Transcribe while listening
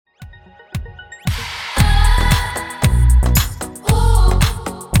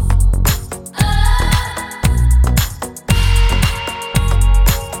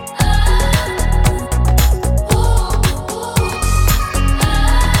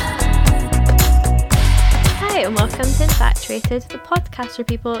welcome to Infatuated, the podcast for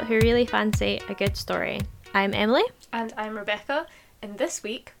people who really fancy a good story. I'm Emily. And I'm Rebecca, and this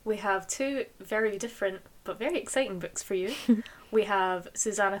week we have two very different but very exciting books for you. We have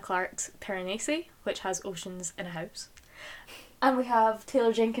Susanna Clarke's Piranesi, which has oceans in a house. And we have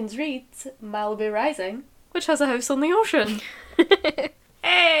Taylor Jenkins Reid's Malibu Rising, which has a house on the ocean.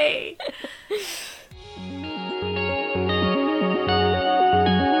 Hey!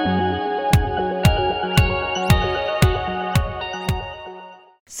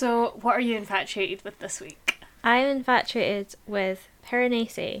 So, what are you infatuated with this week? I'm infatuated with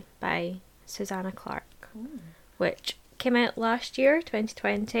Piranesi by Susanna Clarke, which came out last year,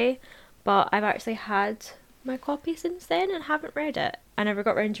 2020, but I've actually had my copy since then and haven't read it. I never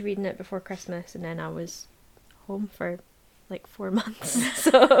got around to reading it before Christmas, and then I was home for like 4 months.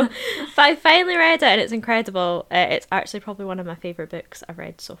 So I finally read it and it's incredible. It's actually probably one of my favourite books I've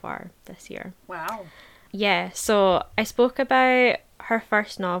read so far this year. Wow. Yeah, so I spoke about her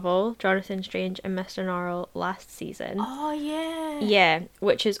first novel, Jonathan Strange and Mr. Norrell, last season. Oh, yeah. Yeah,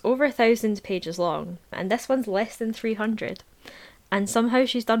 which is over 1,000 pages long, and this one's less than 300. And somehow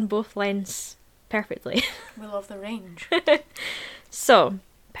she's done both lengths perfectly. We love the range. So,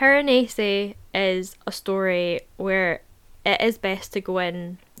 Piranesi is a story where it is best to go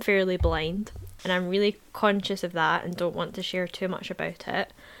in fairly blind, and I'm really conscious of that and don't want to share too much about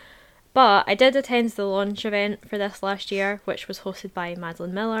it. But I did attend the launch event for this last year, which was hosted by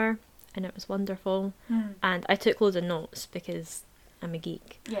Madeline Miller, and it was wonderful. And I took loads of notes because I'm a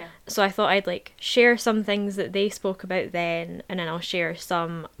geek. Yeah. So I thought I'd share some things that they spoke about then, and then I'll share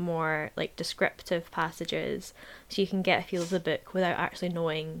some more descriptive passages so you can get a feel of the book without actually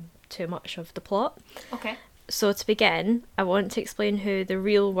knowing too much of the plot. Okay. So to begin, I want to explain who the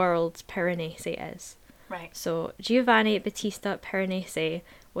real world Piranesi is. Right. So Giovanni Battista Piranesi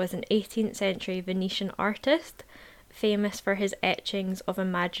was an 18th century Venetian artist, famous for his etchings of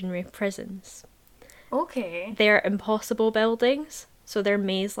imaginary prisons. Okay. They're impossible buildings, so they're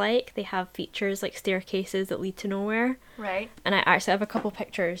maze-like. They have features like staircases that lead to nowhere. Right. And I actually have a couple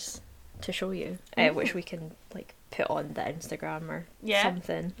pictures to show you, which we can put on the Instagram or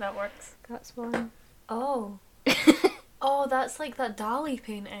something. That works. That's one. Oh. Oh, that's like that Dali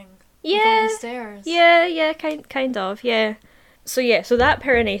painting. Yeah. On the stairs. Yeah, kind of, yeah. So that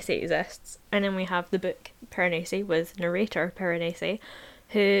Piranesi exists, and then we have the book Piranesi with narrator Piranesi,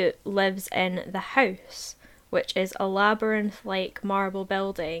 who lives in the house, which is a labyrinth-like marble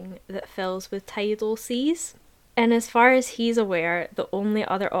building that fills with tidal seas. And as far as he's aware, the only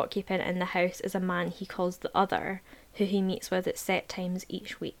other occupant in the house is a man he calls the Other, who he meets with at set times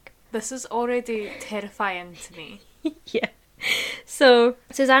each week. This is already terrifying to me. Yeah. So,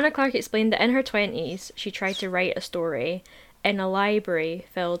 Susanna Clarke explained that in her 20s, she tried to write a story in a library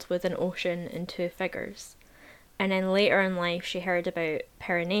filled with an ocean and two figures. And then later in life, she heard about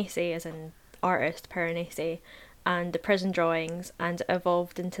Piranesi, as in artist Piranesi, and the prison drawings, and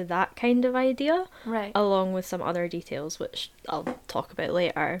evolved into that kind of idea, Right. along with some other details, which I'll talk about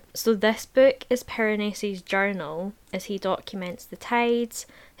later. So this book is Piranesi's journal, as he documents the tides,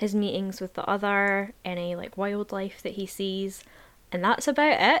 his meetings with the Other, any wildlife that he sees, and that's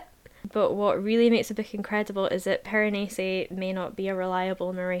about it. But what really makes the book incredible is that Piranesi may not be a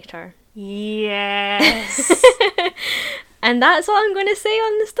reliable narrator. Yes. And that's what I'm going to say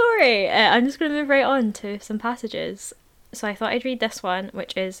on the story. I'm just going to move right on to some passages. So I thought I'd read this one,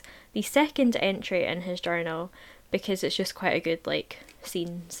 which is the second entry in his journal, because it's just quite a good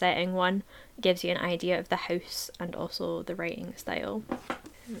scene setting one. It gives you an idea of the house and also the writing style.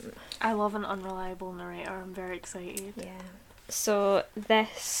 I love an unreliable narrator. I'm very excited. Yeah. So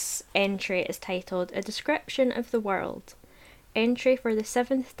this entry is titled A Description of the World. Entry for the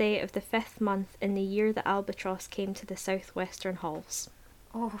 7th day of the 5th month in the year the albatross came to the southwestern halls.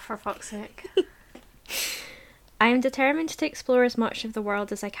 Oh, for fuck's sake. I am determined to explore as much of the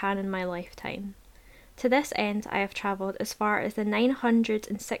world as I can in my lifetime. To this end, I have travelled as far as the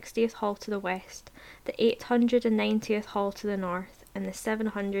 960th hall to the west, the 890th hall to the north, and the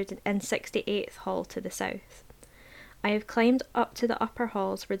 768th hall to the south. I have climbed up to the upper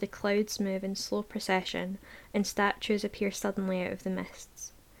halls where the clouds move in slow procession and statues appear suddenly out of the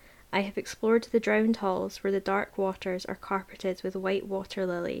mists. I have explored the drowned halls where the dark waters are carpeted with white water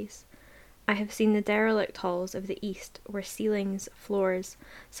lilies. I have seen the derelict halls of the east where ceilings, floors,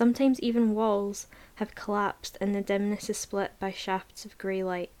 sometimes even walls, have collapsed and the dimness is split by shafts of grey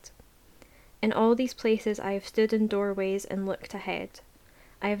light. In all these places I have stood in doorways and looked ahead.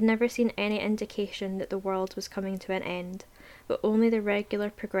 I have never seen any indication that the world was coming to an end, but only the regular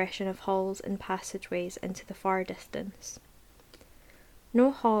progression of halls and passageways into the far distance.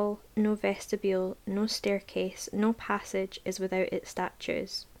 No hall, no vestibule, no staircase, no passage is without its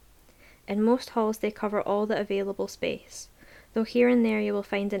statues. In most halls they cover all the available space, though here and there you will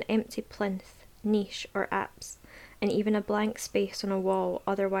find an empty plinth, niche, or apse, and even a blank space on a wall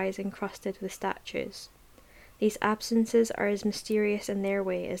otherwise encrusted with statues. These absences are as mysterious in their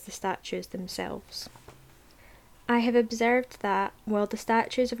way as the statues themselves. I have observed that, while the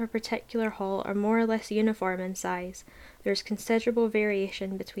statues of a particular hall are more or less uniform in size, there is considerable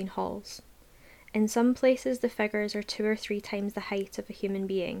variation between halls. In some places the figures are 2 or 3 times the height of a human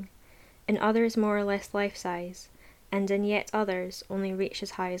being, in others more or less life-size, and in yet others only reach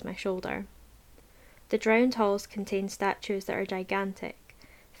as high as my shoulder. The drowned halls contain statues that are gigantic,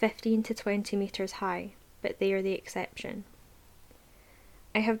 15 to 20 metres high, but they are the exception.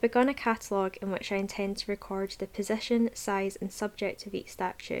 I have begun a catalogue in which I intend to record the position, size and subject of each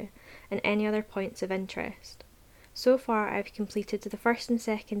statue, and any other points of interest. So far I have completed the first and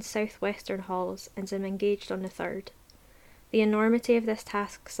second south-western halls, and am engaged on the third. The enormity of this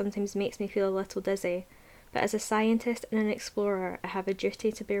task sometimes makes me feel a little dizzy, but as a scientist and an explorer I have a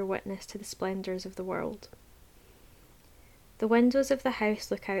duty to bear witness to the splendours of the world. The windows of the house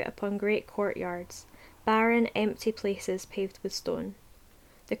look out upon great courtyards, barren, empty places paved with stone.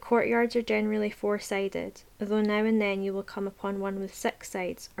 The courtyards are generally 4-sided, though now and then you will come upon one with 6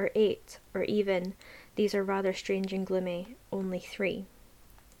 sides, or 8, or even, these are rather strange and gloomy, only 3.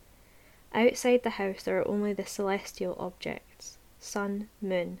 Outside the house there are only the celestial objects, sun,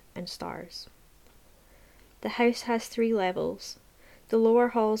 moon, and stars. The house has 3 levels. The lower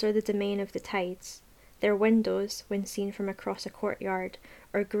halls are the domain of the tides. Their windows, when seen from across a courtyard,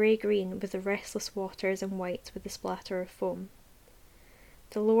 are grey-green with the restless waters and white with the splatter of foam.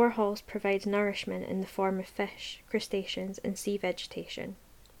 The lower halls provide nourishment in the form of fish, crustaceans, and sea vegetation.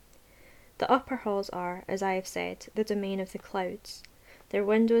 The upper halls are, as I have said, the domain of the clouds. Their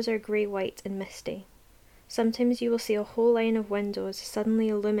windows are grey-white and misty. Sometimes you will see a whole line of windows suddenly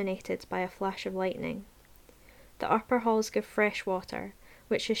illuminated by a flash of lightning. The upper halls give fresh water,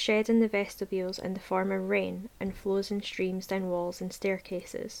 which is shed in the vestibules in the form of rain and flows in streams down walls and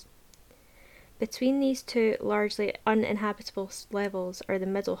staircases. Between these 2 largely uninhabitable levels are the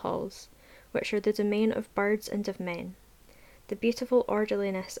middle halls, which are the domain of birds and of men. The beautiful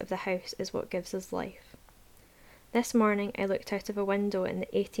orderliness of the house is what gives us life. This morning I looked out of a window in the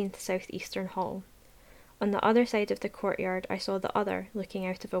 18th south-eastern hall. On the other side of the courtyard I saw the other looking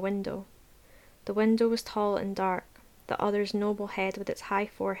out of a window. The window was tall and dark. The other's noble head with its high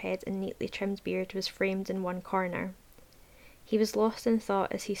forehead and neatly trimmed beard was framed in one corner. He was lost in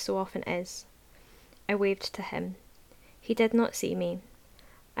thought as he so often is. I waved to him. He did not see me.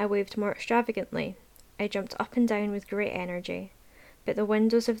 I waved more extravagantly. I jumped up and down with great energy, but the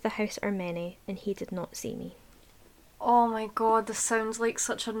windows of the house are many, and he did not see me. Oh my god, this sounds like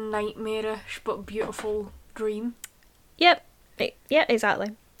such a nightmarish but beautiful dream. Yep,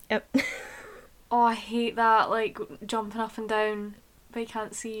 exactly. Yep. Oh, I hate that, like, jumping up and down, but he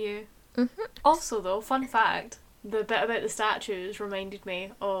can't see you. Mm-hmm. Also, though, fun fact, the bit about the statues reminded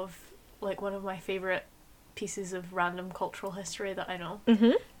me of, like, one of my favourite pieces of random cultural history that I know.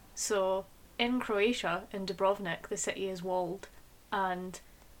 Mm-hmm. So, in Croatia, in Dubrovnik, the city is walled, and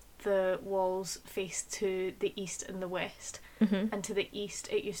the walls face to the east and the west. Mm-hmm. And to the east,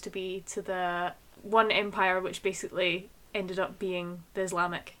 it used to be to the one empire, which basically ended up being the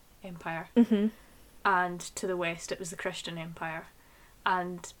Islamic Empire. Mm-hmm. And to the west, it was the Christian Empire.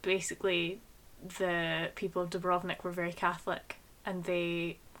 And basically, the people of Dubrovnik were very Catholic, and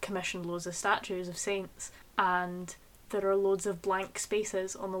they commissioned loads of statues of saints, and there are loads of blank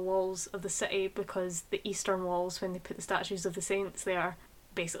spaces on the walls of the city because the eastern walls, when they put the statues of the saints there,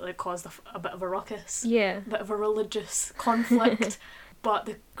 basically caused a bit of a ruckus. Yeah. A bit of a religious conflict. But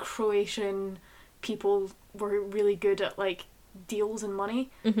the Croatian people were really good at, like, deals and money,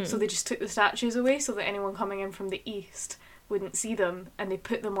 so they just took the statues away so that anyone coming in from the east wouldn't see them, and they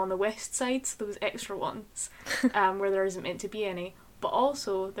put them on the west side, so there was extra ones where there isn't meant to be any. But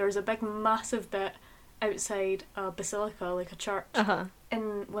also there's a big massive bit outside a basilica, like a church,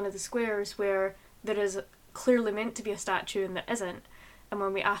 in one of the squares where there is clearly meant to be a statue and there isn't. And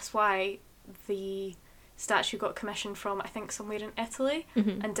when we asked why, the statue got commissioned from, I think, somewhere in Italy,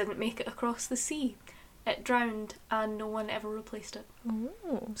 and didn't make it across the sea. It drowned and no one ever replaced it.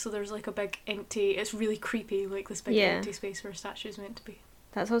 Oh. So there's like a big empty, it's really creepy, like this big empty space where a statue's meant to be.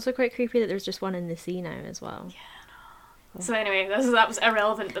 That's also quite creepy that there's just one in the sea now as well. Yeah, no. Oh. So anyway, that was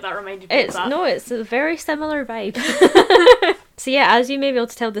irrelevant, but that reminded me of that. No, it's a very similar vibe. So yeah, as you may be able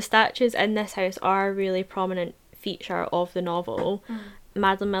to tell, the statues in this house are a really prominent feature of the novel.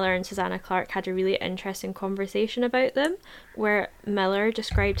 Madeline Miller and Susanna Clark had a really interesting conversation about them, where Miller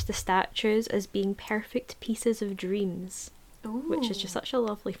described the statues as being perfect pieces of dreams, Ooh. which is just such a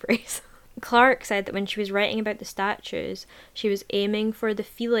lovely phrase. Clark said that when she was writing about the statues, she was aiming for the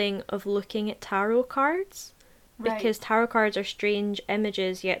feeling of looking at tarot cards. Because tarot cards are strange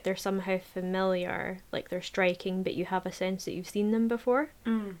images, yet they're somehow familiar. Like, they're striking, but you have a sense that you've seen them before.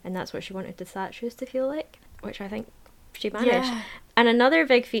 Mm. And that's what she wanted the statues to feel like, which I think she managed. Yeah. And another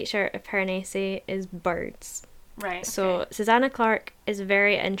big feature of Piranesi is birds. Right. So okay. Susanna Clark is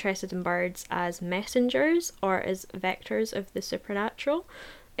very interested in birds as messengers or as vectors of the supernatural.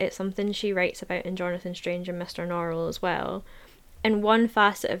 It's something she writes about in Jonathan Strange and Mr. Norrell as well. And one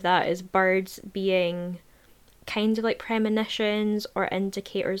facet of that is birds being kind of like premonitions or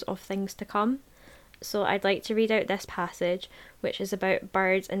indicators of things to come. So I'd like to read out this passage, which is about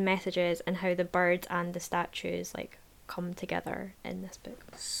birds and messages and how the birds and the statues like come together in this book.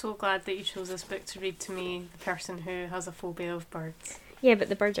 So glad that you chose this book to read to me, the person who has a phobia of birds. Yeah, but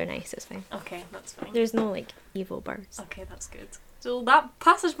the birds are nice, it's fine. Okay, that's fine. There's no like evil birds. Okay, that's good. So that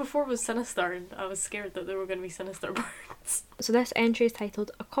passage before was sinister, and I was scared that there were going to be sinister birds. So this entry is titled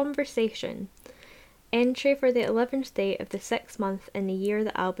A Conversation. Entry for the 11th day of the 6th month in the year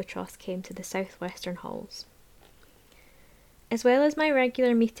that Albatross came to the southwestern halls. As well as my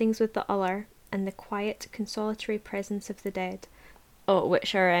regular meetings with the Uller and the quiet, consolatory presence of the dead,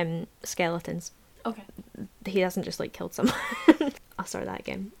 which are skeletons. Okay. He hasn't just like killed someone. I'll start that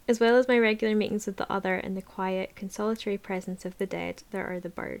again. As well as my regular meetings with the other and the quiet, consolatory presence of the dead, there are the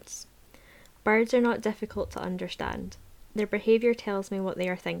birds. Birds are not difficult to understand. Their behaviour tells me what they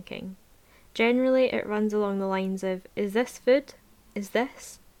are thinking. Generally, it runs along the lines of, is this food? Is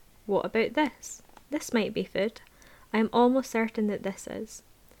this? What about this? This might be food. I am almost certain that this is.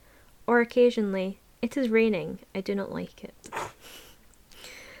 Or occasionally, it is raining. I do not like it.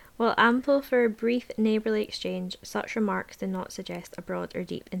 While ample for a brief neighbourly exchange, such remarks do not suggest a broad or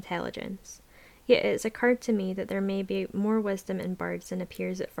deep intelligence. Yet it has occurred to me that there may be more wisdom in birds than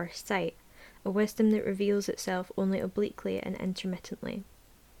appears at first sight, a wisdom that reveals itself only obliquely and intermittently.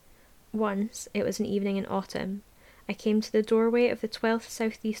 Once, it was an evening in autumn, I came to the doorway of the 12th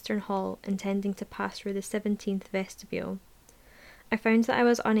southeastern hall, intending to pass through the 17th vestibule. I found that I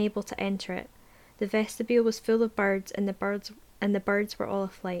was unable to enter it. The vestibule was full of birds, and the birds were all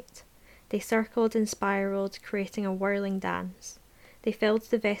aflight. They circled and spiralled, creating a whirling dance. They filled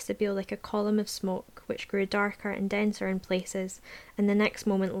the vestibule like a column of smoke, which grew darker and denser in places, and the next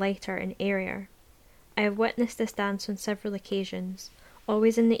moment lighter and airier. I have witnessed this dance on several occasions,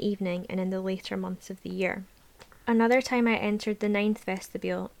 always in the evening and in the later months of the year. Another time I entered the 9th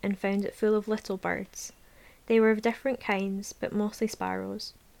vestibule and found it full of little birds. They were of different kinds, but mostly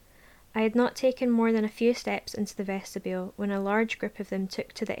sparrows. I had not taken more than a few steps into the vestibule when a large group of them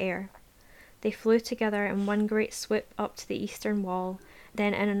took to the air. They flew together in one great swoop up to the eastern wall,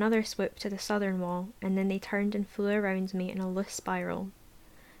 then in another swoop to the southern wall, and then they turned and flew around me in a loose spiral.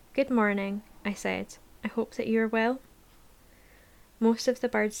 "Good morning," I said. "I hope that you are well." Most of the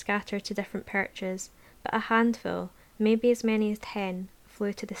birds scattered to different perches, but a handful, maybe as many as 10,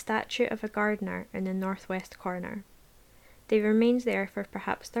 flew to the statue of a gardener in the northwest corner. They remained there for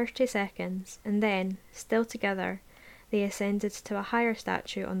perhaps 30 seconds, and then, still together, they ascended to a higher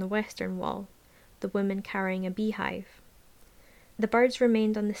statue on the western wall, the woman carrying a beehive. The birds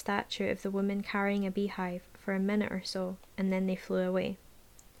remained on the statue of the woman carrying a beehive for a minute or so, and then they flew away.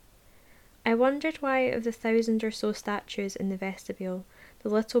 I wondered why, of the 1,000 or so statues in the vestibule, the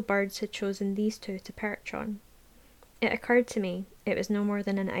little birds had chosen these two to perch on. It occurred to me, it was no more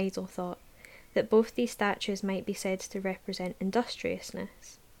than an idle thought, that both these statues might be said to represent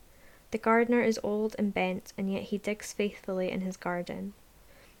industriousness. The gardener is old and bent, and yet he digs faithfully in his garden.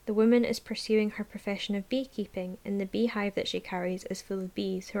 The woman is pursuing her profession of beekeeping, and the beehive that she carries is full of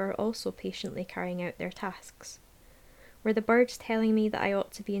bees who are also patiently carrying out their tasks. Were the birds telling me that I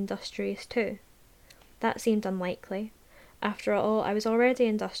ought to be industrious too? That seemed unlikely. After all, I was already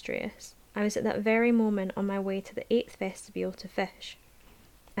industrious. I was at that very moment on my way to the 8th vestibule to fish.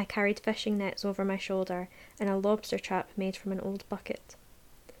 I carried fishing nets over my shoulder and a lobster trap made from an old bucket.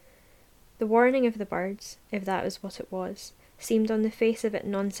 The warning of the birds, if that was what it was, seemed on the face of it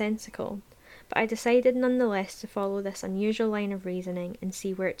nonsensical, but I decided nonetheless to follow this unusual line of reasoning and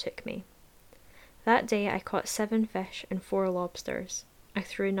see where it took me. That day I caught 7 fish and 4 lobsters. I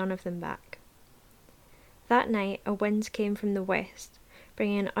threw none of them back. That night a wind came from the west,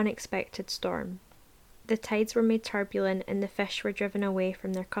 bringing an unexpected storm. The tides were made turbulent and the fish were driven away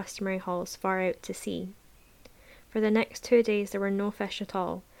from their customary hauls far out to sea. For the next 2 days there were no fish at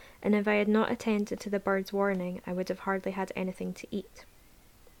all, and if I had not attended to the birds' warning I would have hardly had anything to eat.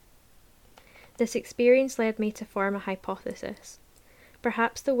 This experience led me to form a hypothesis.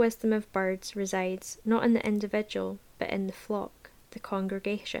 Perhaps the wisdom of birds resides not in the individual, but in the flock, the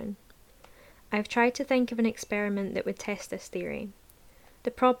congregation. I have tried to think of an experiment that would test this theory.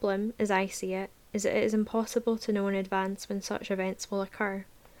 The problem, as I see it, is that it is impossible to know in advance when such events will occur,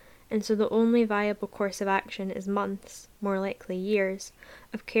 and so the only viable course of action is months, more likely years,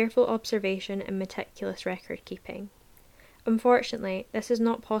 of careful observation and meticulous record-keeping. Unfortunately, this is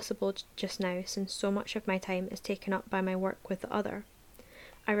not possible just now, since so much of my time is taken up by my work with the other.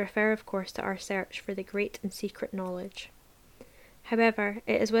 I refer, of course, to our search for the great and secret knowledge. However,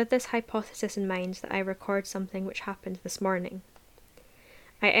 it is with this hypothesis in mind that I record something which happened this morning.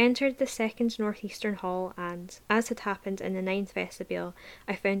 I entered the second northeastern hall and, as had happened in the 9th vestibule,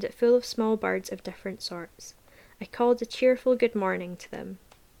 I found it full of small birds of different sorts. I called a cheerful good morning to them.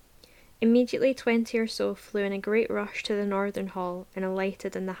 Immediately 20 or so flew in a great rush to the northern hall and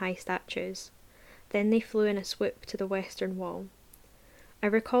alighted in the high statues. Then they flew in a swoop to the western wall. I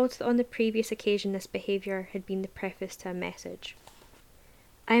recalled that on the previous occasion this behaviour had been the preface to a message.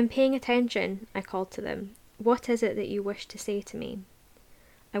 "I am paying attention," I called to them. "What is it that you wish to say to me?"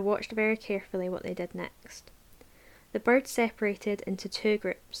 I watched very carefully what they did next. The birds separated into two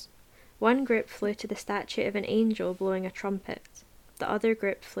groups. One group flew to the statue of an angel blowing a trumpet. The other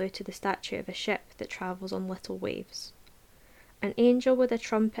group flew to the statue of a ship that travels on little waves. "An angel with a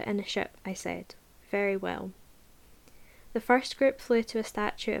trumpet and a ship," I said. "Very well." The first group flew to a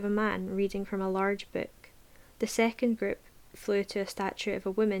statue of a man reading from a large book. The second group flew to a statue of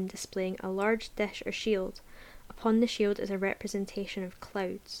a woman displaying a large dish or shield. Upon the shield is a representation of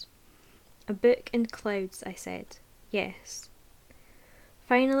clouds. "A book and clouds," I said. "Yes."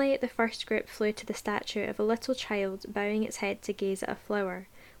 Finally, the first group flew to the statue of a little child bowing its head to gaze at a flower,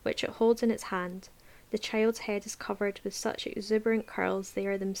 which it holds in its hand. The child's head is covered with such exuberant curls they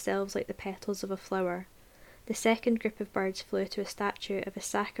are themselves like the petals of a flower. The second group of birds flew to a statue of a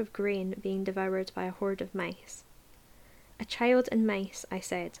sack of grain being devoured by a horde of mice. "A child and mice," I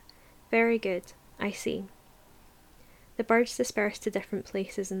said. "Very good. I see." The birds dispersed to different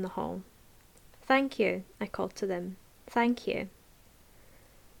places in the hall. "Thank you," I called to them. "Thank you."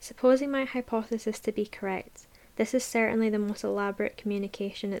 Supposing my hypothesis to be correct, this is certainly the most elaborate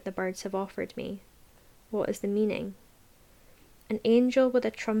communication that the birds have offered me. What is the meaning? An angel with a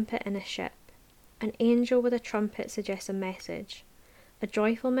trumpet and a ship. An angel with a trumpet suggests a message. A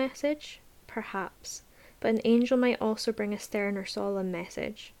joyful message? Perhaps, but an angel might also bring a stern or solemn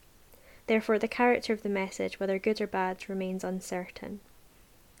message. Therefore, the character of the message, whether good or bad, remains uncertain.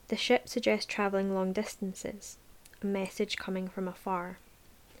 The ship suggests travelling long distances, a message coming from afar.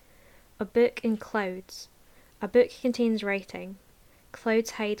 A book in clouds. A book contains writing.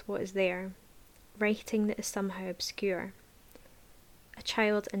 Clouds hide what is there. Writing that is somehow obscure. A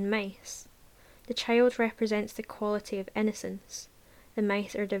child and mice. The child represents the quality of innocence. The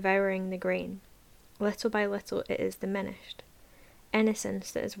mice are devouring the grain. Little by little it is diminished.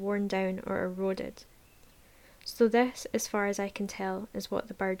 Innocence that is worn down or eroded. So this, as far as I can tell, is what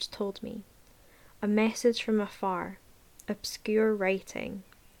the birds told me. A message from afar. Obscure writing.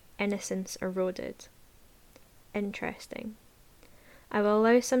 Innocence eroded. Interesting. I will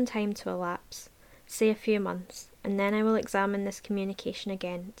allow some time to elapse, say a few months, and then I will examine this communication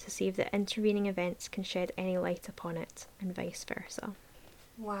again to see if the intervening events can shed any light upon it, and vice versa.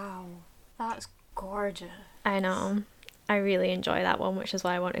 Wow, that's gorgeous. I know. I really enjoy that one, which is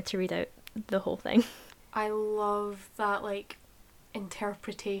why I wanted to read out the whole thing. I love that,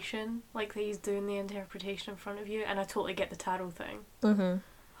 interpretation, that he's doing the interpretation in front of you, and I totally get the tarot thing. Mm-hmm.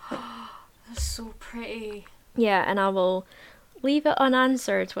 That's so pretty. Yeah, and I will leave it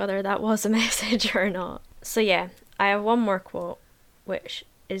unanswered whether that was a message or not. So yeah, I have one more quote, which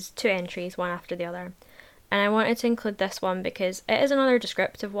is 2 entries, one after the other. And I wanted to include this one because it is another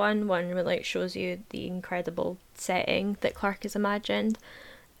descriptive one that shows you the incredible setting that Clarke has imagined.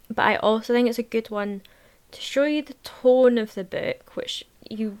 But I also think it's a good one to show you the tone of the book, which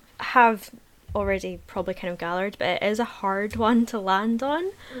you have already probably kind of gathered, but it is a hard one to land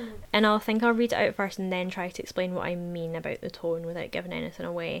on. And I'll read it out first and then try to explain what I mean about the tone without giving anything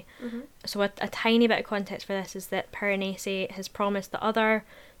away. So a tiny bit of context for this is that Piranesi has promised the other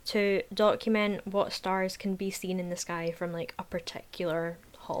to document what stars can be seen in the sky from a particular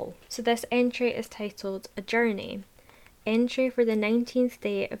hall. So this entry is titled A Journey. Entry for the 19th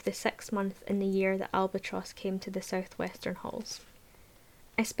day of the 6th month in the year that Albatross came to the southwestern halls.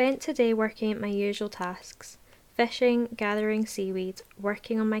 I spent today working at my usual tasks, fishing, gathering seaweed,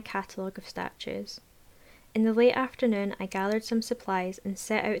 working on my catalogue of statues. In the late afternoon I gathered some supplies and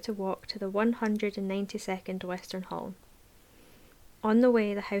set out to walk to the 192nd Western Hall. On the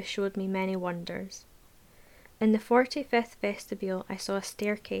way, the house showed me many wonders. In the 45th vestibule, I saw a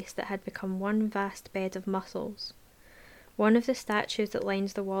staircase that had become one vast bed of mussels. One of the statues that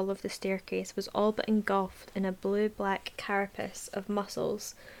lines the wall of the staircase was all but engulfed in a blue-black carapace of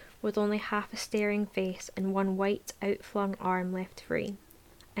mussels, with only half a staring face and one white, outflung arm left free.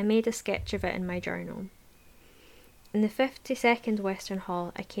 I made a sketch of it in my journal. In the 52nd Western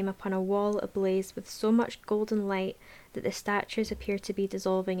Hall, I came upon a wall ablaze with so much golden light that the statues appeared to be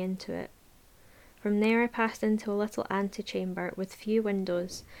dissolving into it. From there I passed into a little antechamber with few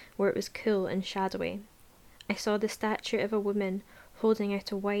windows, where it was cool and shadowy. I saw the statue of a woman holding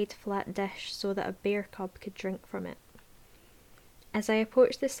out a wide flat dish so that a bear cub could drink from it. As I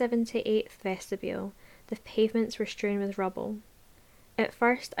approached the 78th vestibule, the pavements were strewn with rubble. At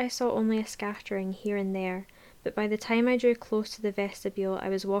first I saw only a scattering here and there, but by the time I drew close to the vestibule I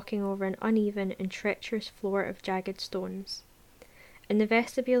was walking over an uneven and treacherous floor of jagged stones. In the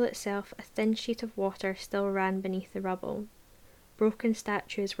vestibule itself a thin sheet of water still ran beneath the rubble. Broken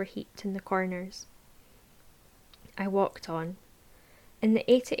statues were heaped in the corners. I walked on. In the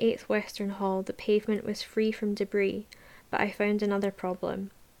 88th Western Hall the pavement was free from debris, but I found another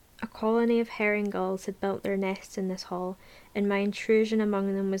problem. A colony of herring gulls had built their nests in this hall, and my intrusion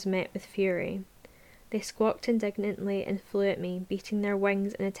among them was met with fury. They squawked indignantly and flew at me, beating their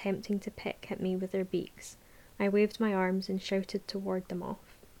wings and attempting to pick at me with their beaks. I waved my arms and shouted to ward them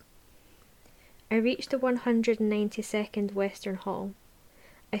off. I reached the 192nd Western Hall.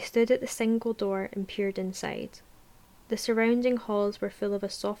 I stood at the single door and peered inside. The surrounding halls were full of a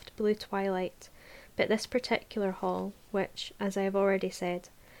soft blue twilight, but this particular hall, which, as I have already said,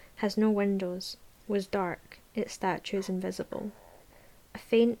 has no windows, was dark, its statues invisible. A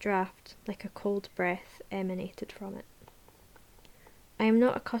faint draught, like a cold breath, emanated from it. I am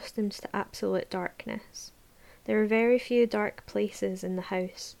not accustomed to absolute darkness. There are very few dark places in the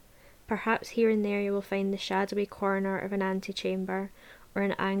house. Perhaps here and there you will find the shadowy corner of an antechamber, or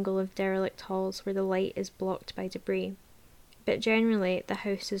an angle of derelict halls where the light is blocked by debris. But generally the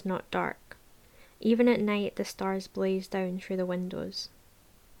house is not dark. Even at night the stars blaze down through the windows.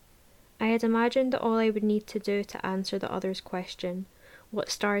 I had imagined that all I would need to do to answer the other's question, what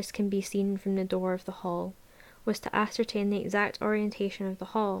stars can be seen from the door of the hall, was to ascertain the exact orientation of the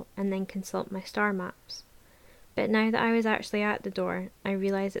hall and then consult my star maps. But now that I was actually at the door, I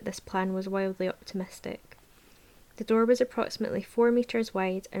realised that this plan was wildly optimistic. The door was approximately 4 metres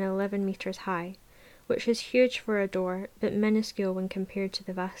wide and 11 metres high, which was huge for a door, but minuscule when compared to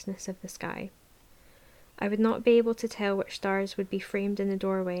the vastness of the sky. I would not be able to tell which stars would be framed in the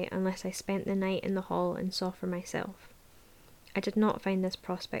doorway unless I spent the night in the hall and saw for myself. I did not find this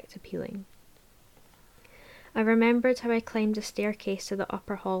prospect appealing. I remembered how I climbed a staircase to the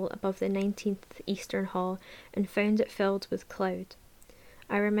upper hall above the 19th Eastern Hall and found it filled with cloud.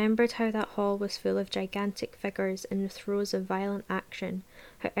 I remembered how that hall was full of gigantic figures in the throes of violent action,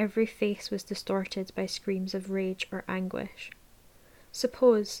 how every face was distorted by screams of rage or anguish.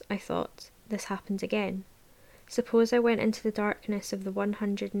 Suppose, I thought, this happened again. Suppose I went into the darkness of the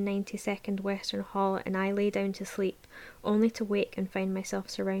 192nd Western Hall and I lay down to sleep, only to wake and find myself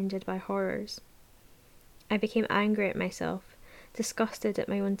surrounded by horrors. I became angry at myself, disgusted at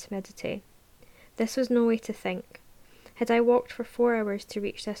my own timidity. This was no way to think. Had I walked for 4 hours to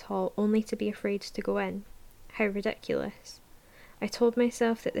reach this hall only to be afraid to go in? How ridiculous. I told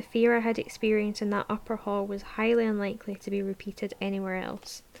myself that the fear I had experienced in that upper hall was highly unlikely to be repeated anywhere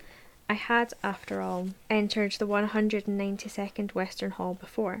else. I had, after all, entered the 192nd Western Hall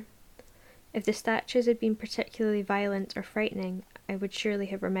before. If the statues had been particularly violent or frightening, I would surely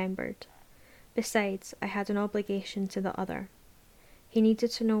have remembered. Besides, I had an obligation to the other. He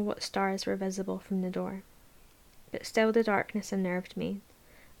needed to know what stars were visible from the door. But still the darkness unnerved me.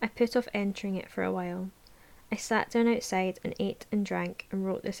 I put off entering it for a while. I sat down outside and ate and drank and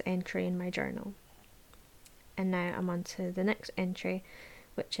wrote this entry in my journal. And now I'm on to the next entry,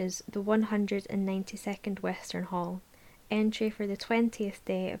 which is the 192nd Western Hall, entry for the 20th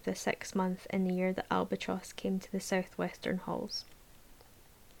day of the 6th month in the year that Albatross came to the southwestern halls.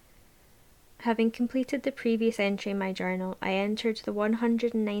 Having completed the previous entry in my journal, I entered the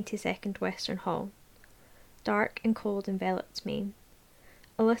 192nd Western Hall. Dark and cold enveloped me.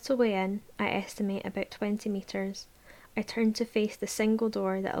 A little way in, I estimate about 20 metres, I turned to face the single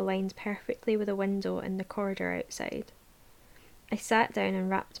door that aligned perfectly with a window in the corridor outside. I sat down and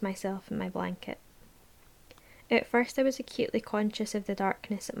wrapped myself in my blanket. At first I was acutely conscious of the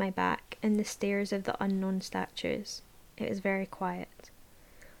darkness at my back and the stares of the unknown statues. It was very quiet.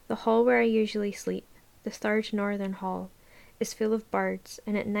 The hall where I usually sleep, the 3rd Northern Hall, is full of birds,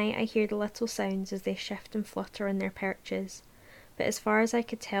 and at night I hear the little sounds as they shift and flutter on their perches, but as far as I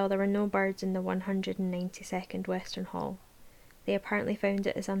could tell there were no birds in the 192nd Western Hall. They apparently found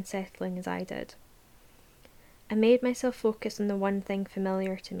it as unsettling as I did. I made myself focus on the one thing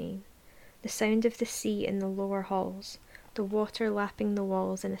familiar to me, the sound of the sea in the lower halls, the water lapping the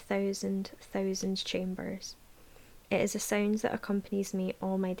walls in 1,000 chambers. It is a sound that accompanies me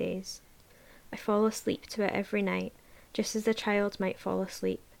all my days. I fall asleep to it every night, just as a child might fall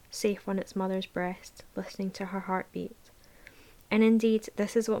asleep, safe on its mother's breast, listening to her heartbeat. And indeed,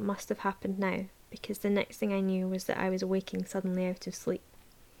 this is what must have happened now, because the next thing I knew was that I was waking suddenly out of sleep.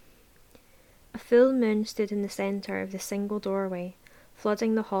 A full moon stood in the centre of the single doorway,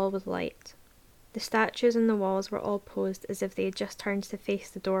 flooding the hall with light. The statues on the walls were all posed as if they had just turned to face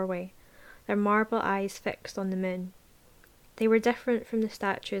the doorway, their marble eyes fixed on the moon. They were different from the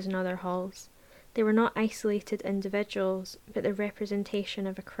statues in other halls. They were not isolated individuals, but the representation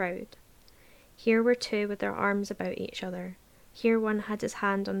of a crowd. Here were two with their arms about each other. Here one had his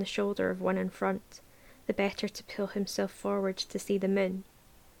hand on the shoulder of one in front, the better to pull himself forward to see the moon.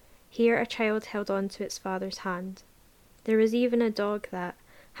 Here a child held on to its father's hand. There was even a dog that,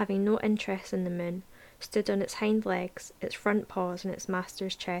 having no interest in the moon, stood on its hind legs, its front paws on its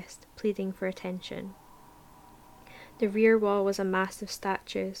master's chest, pleading for attention. The rear wall was a mass of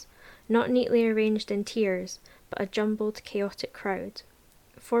statues, not neatly arranged in tiers, but a jumbled, chaotic crowd.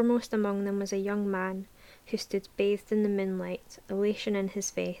 Foremost among them was a young man, who stood bathed in the moonlight, elation in his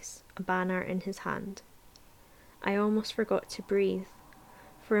face, a banner in his hand. I almost forgot to breathe.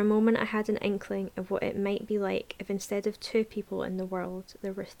 For a moment I had an inkling of what it might be like if instead of 2 people in the world,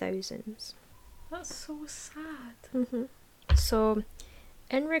 there were thousands. That's so sad. Mm-hmm. So,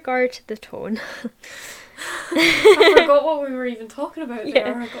 in regard to the tone... I forgot what we were even talking about there.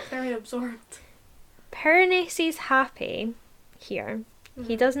 Yeah. I got very absorbed. Piranesi's happy here. Mm-hmm.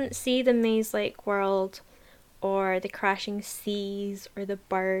 He doesn't see the maze-like world or the crashing seas or the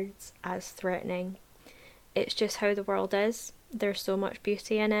birds as threatening. It's just how the world is. There's so much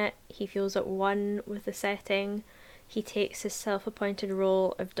beauty in it. He feels at one with the setting. He takes his self-appointed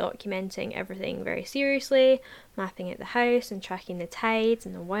role of documenting everything very seriously, mapping out the house and tracking the tides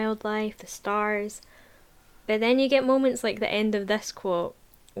and the wildlife, the stars. But then you get moments like the end of this quote,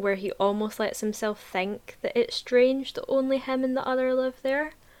 where he almost lets himself think that it's strange that only him and the other live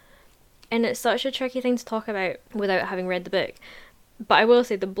there. And it's such a tricky thing to talk about without having read the book. But I will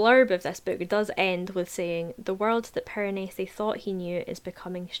say the blurb of this book does end with saying, the world that Piranesi thought he knew is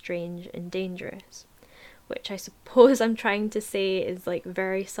becoming strange and dangerous. Which I suppose I'm trying to say is like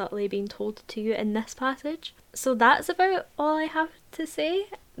very subtly being told to you in this passage. So that's about all I have to say.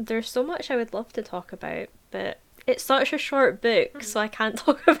 There's so much I would love to talk about, but it's such a short book, so I can't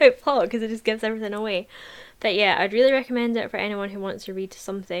talk about plot because it just gives everything away. But yeah, I'd really recommend it for anyone who wants to read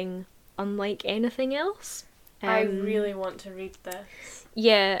something unlike anything else. I really want to read this.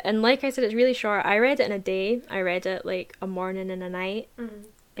 Yeah, and like I said, it's really short. I read it in a day. I read it like a morning and a night. Mm.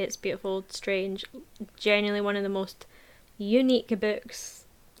 It's beautiful, strange, genuinely one of the most unique books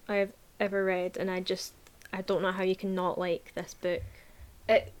I've ever read, and I don't know how you can not like this book.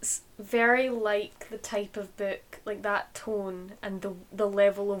 It's very like the type of book, like that tone and the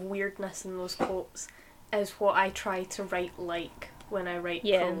level of weirdness in those quotes is what I try to write like when I write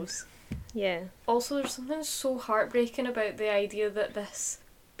prose. Yeah. Also, there's something so heartbreaking about the idea that this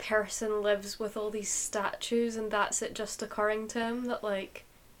person lives with all these statues and that's it just occurring to him that, like,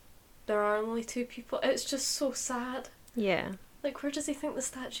 there are only 2 people. It's just so sad. Yeah. Like, where does he think the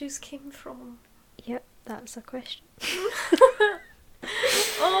statues came from? Yep, that's a question.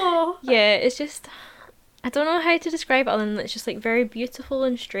 Oh! Yeah, it's just... I don't know how to describe it other than it's just, like, very beautiful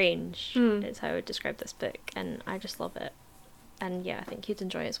and strange. It's how I would describe this book, and I just love it. And yeah, I think you'd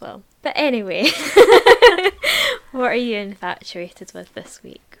enjoy it as well. But anyway, what are you infatuated with this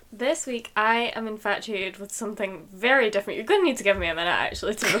week? This week, I am infatuated with something very different. You're going to need to give me a minute,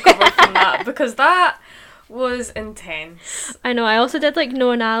 actually, to recover from that, because that was intense. I know, I also did, like,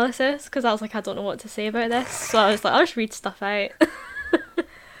 no analysis, because I was like, I don't know what to say about this. So I was like, I'll just read stuff out.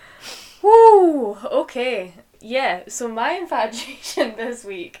 Woo! Okay. Yeah, so my infatuation this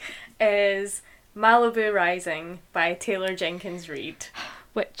week is Malibu Rising by Taylor Jenkins Reid.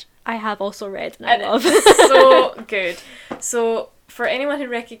 Which I have also read and I love. It's so good. So, for anyone who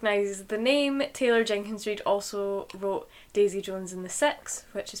recognises the name, Taylor Jenkins Reid also wrote Daisy Jones and the Six,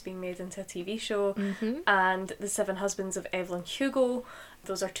 which has been made into a TV show, and The Seven Husbands of Evelyn Hugo.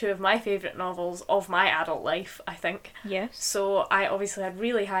 Those are 2 of my favourite novels of my adult life, I think. Yes. So I obviously had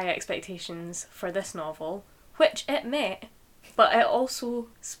really high expectations for this novel, which it met, but it also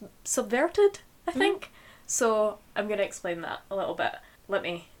subverted, I think. So I'm going to explain that a little bit. let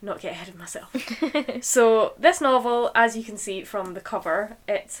me not get ahead of myself. So this novel, as you can see from the cover,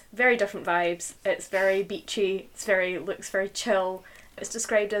 it's very different vibes. It's very beachy. Looks very chill. It's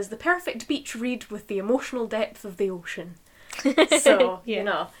described as the perfect beach read with the emotional depth of the ocean. So, you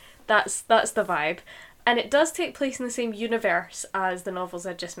know, that's the vibe. And it does take place in the same universe as the novels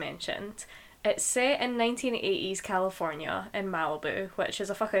I just mentioned. It's set in 1980s California in Malibu, which is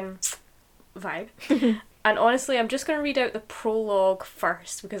a fucking vibe. And honestly, I'm just going to read out the prologue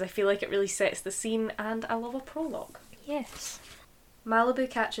first because I feel like it really sets the scene and I love a prologue. Yes. Malibu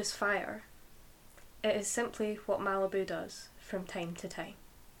catches fire. It is simply what Malibu does from time to time.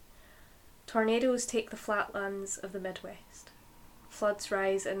 Tornadoes take the flatlands of the Midwest. Floods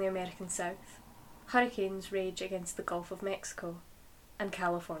rise in the American South. Hurricanes rage against the Gulf of Mexico. And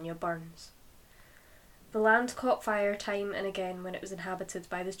California burns. The land caught fire time and again when it was inhabited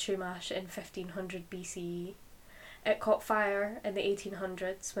by the Chumash in 1500 BCE. It caught fire in the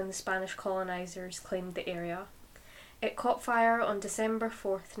 1800s when the Spanish colonisers claimed the area. It caught fire on December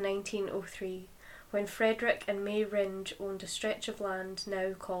 4th, 1903, when Frederick and May Ringe owned a stretch of land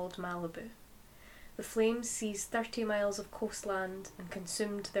now called Malibu. The flames seized 30 miles of coastland and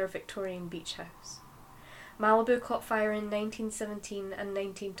consumed their Victorian beach house. Malibu caught fire in 1917 and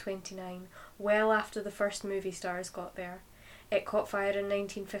 1929, well after the first movie stars got there. It caught fire in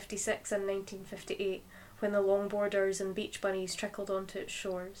 1956 and 1958, when the longboarders and beach bunnies trickled onto its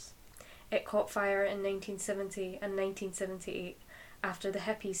shores. It caught fire in 1970 and 1978, after the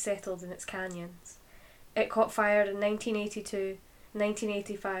hippies settled in its canyons. It caught fire in 1982,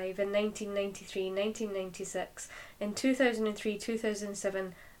 1985, in 1993, 1996, in 2003,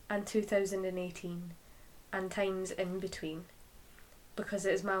 2007, and 2018. And times in between, because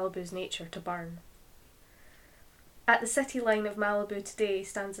it is Malibu's nature to burn. At the city line of Malibu today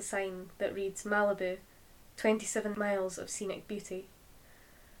stands a sign that reads Malibu, 27 miles of scenic beauty.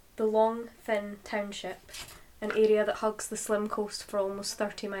 The long, thin township, an area that hugs the slim coast for almost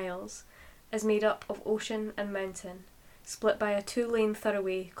 30 miles, is made up of ocean and mountain, split by a 2-lane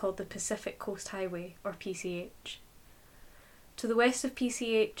thoroughway called the Pacific Coast Highway, or PCH. To the west of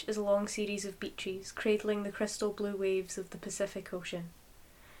PCH is a long series of beaches cradling the crystal blue waves of the Pacific Ocean.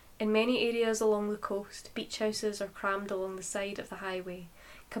 In many areas along the coast, beach houses are crammed along the side of the highway,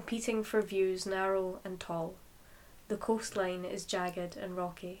 competing for views narrow and tall. The coastline is jagged and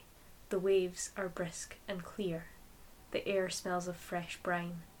rocky. The waves are brisk and clear. The air smells of fresh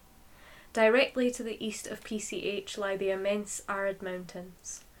brine. Directly to the east of PCH lie the immense arid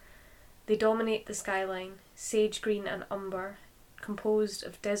mountains. They dominate the skyline, sage green and umber, composed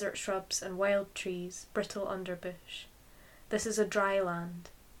of desert shrubs and wild trees, brittle underbush. This is a dry land,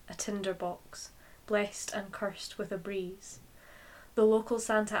 a tinderbox, blessed and cursed with a breeze. The local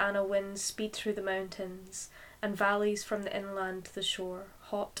Santa Ana winds speed through the mountains, and valleys from the inland to the shore,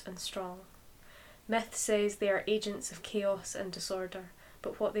 hot and strong. Myth says they are agents of chaos and disorder,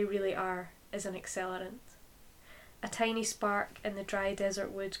 but what they really are is an accelerant. A tiny spark in the dry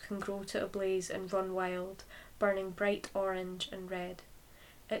desert wood can grow to a blaze and run wild, burning bright orange and red.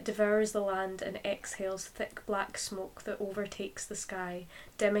 It devours the land and exhales thick black smoke that overtakes the sky,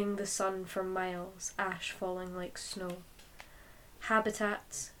 dimming the sun for miles, ash falling like snow.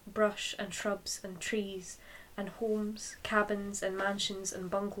 Habitats, brush and shrubs and trees, and homes, cabins and mansions and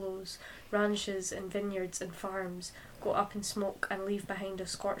bungalows, ranches and vineyards and farms go up in smoke and leave behind a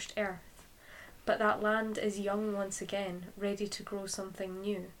scorched earth. But that land is young once again, ready to grow something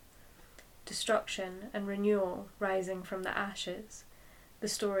new. Destruction and renewal rising from the ashes. The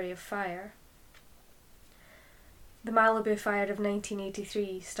story of fire. The Malibu fire of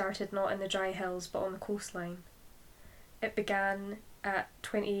 1983 started not in the dry hills but on the coastline. It began at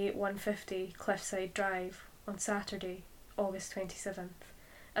 28150 Cliffside Drive on Saturday, August 27th,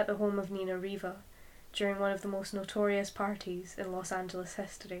 at the home of Nina Riva, during one of the most notorious parties in Los Angeles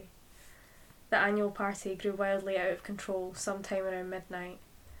history. The annual party grew wildly out of control sometime around midnight.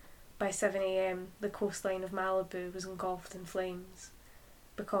 By 7 a.m, the coastline of Malibu was engulfed in flames,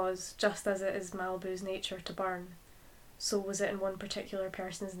 because, just as it is Malibu's nature to burn, so was it in one particular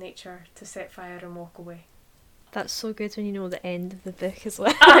person's nature to set fire and walk away. That's so good when you know the end of the book as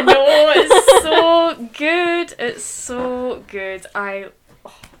well. I know, it's so good. It's so good. I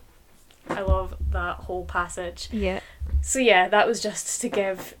love that whole passage. Yeah. So yeah, that was just to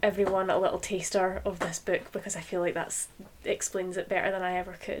give everyone a little taster of this book because I feel like that explains it better than I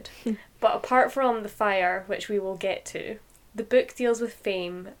ever could. But apart from the fire, which we will get to, the book deals with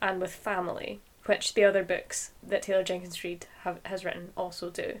fame and with family, which the other books that Taylor Jenkins Reid has written also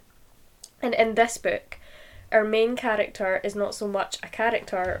do. And in this book, our main character is not so much a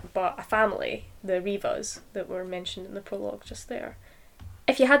character, but a family, the Rivas, that were mentioned in the prologue just there.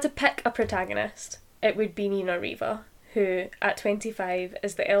 If you had to pick a protagonist, it would be Nina Riva, who, at 25,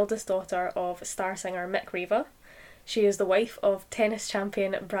 is the eldest daughter of star singer Mick Riva. She is the wife of tennis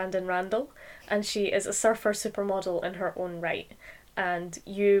champion Brandon Randall, and she is a surfer supermodel in her own right. And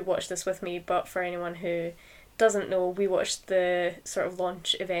you watched this with me, but for anyone who doesn't know, we watched the sort of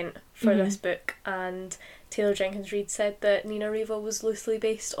launch event for this book, and Taylor Jenkins Reid said that Nina Riva was loosely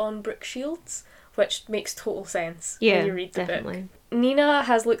based on Brooke Shields, which makes total sense when you read the book. Nina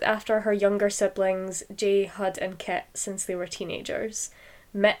has looked after her younger siblings, Jay, Hud and Kit, since they were teenagers.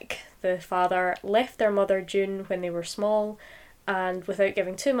 Mick, the father, left their mother June when they were small, and without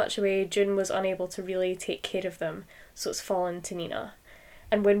giving too much away, June was unable to really take care of them, so it's fallen to Nina.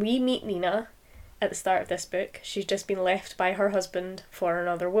 And when we meet Nina at the start of this book, she's just been left by her husband for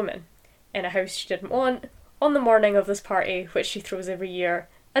another woman, in a house she didn't want, on the morning of this party, which she throws every year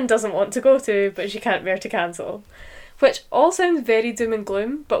and doesn't want to go to, but she can't bear to cancel. Which all sounds very doom and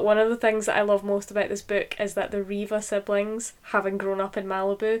gloom, but one of the things that I love most about this book is that the Riva siblings, having grown up in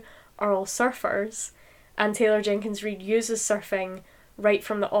Malibu, are all surfers, and Taylor Jenkins Reid uses surfing right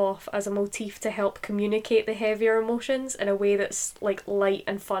from the off as a motif to help communicate the heavier emotions in a way that's like light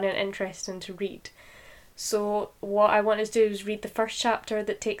and fun and interesting to read. So what I wanted to do is read the first chapter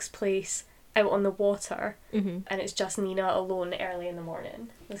that takes place out on the water, and it's just Nina alone early in the morning.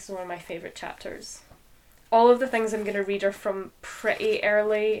 This is one of my favourite chapters. All of the things I'm going to read are from pretty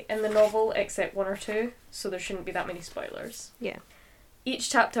early in the novel, except one or two, so there shouldn't be that many spoilers. Yeah. Each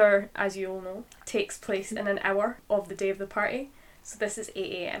chapter, as you all know, takes place in an hour of the day of the party, so this is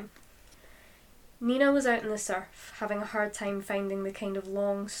 8 a.m. Nina was out in the surf, having a hard time finding the kind of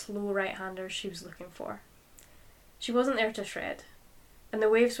long, slow right-handers she was looking for. She wasn't there to shred, and the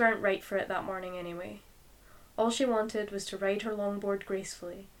waves weren't right for it that morning anyway. All she wanted was to ride her longboard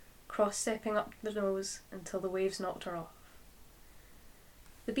gracefully, cross-stepping up the nose until the waves knocked her off.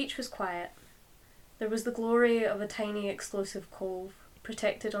 The beach was quiet. There was the glory of a tiny explosive cove,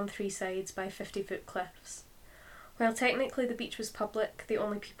 protected on three sides by 50-foot cliffs. While technically the beach was public, the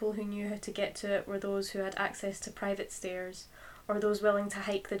only people who knew how to get to it were those who had access to private stairs, or those willing to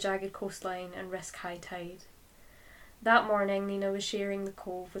hike the jagged coastline and risk high tide. That morning, Nina was sharing the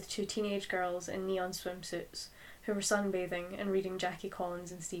cove with two teenage girls in neon swimsuits, who were sunbathing and reading Jackie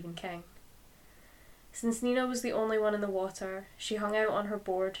Collins and Stephen King. Since Nina was the only one in the water, she hung out on her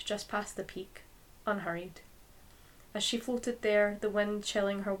board just past the peak, unhurried. As she floated there, the wind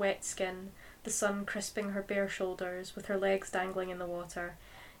chilling her wet skin, the sun crisping her bare shoulders, with her legs dangling in the water,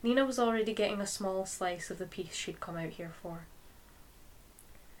 Nina was already getting a small slice of the piece she'd come out here for.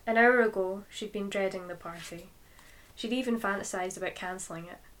 An hour ago, she'd been dreading the party. She'd even fantasised about cancelling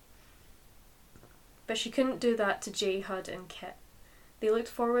it. But she couldn't do that to Jay, Hud and Kit. They looked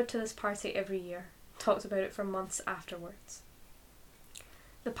forward to this party every year, talked about it for months afterwards.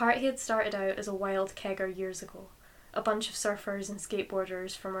 The party had started out as a wild kegger years ago, a bunch of surfers and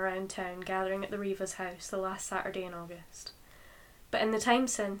skateboarders from around town gathering at the Riva's house the last Saturday in August. But in the time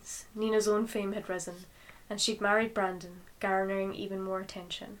since, Nina's own fame had risen, and she'd married Brandon, garnering even more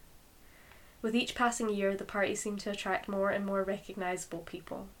attention. With each passing year, the party seemed to attract more and more recognisable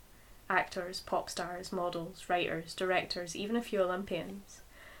people. Actors, pop stars, models, writers, directors, even a few Olympians.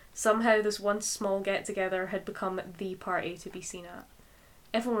 Somehow this once small get-together had become the party to be seen at.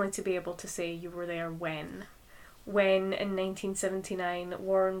 If only to be able to say you were there when. When, in 1979,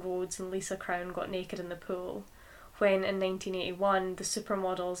 Warren Rhodes and Lisa Crown got naked in the pool. When, in 1981, the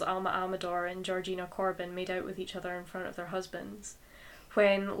supermodels Alma Amador and Georgina Corbin made out with each other in front of their husbands.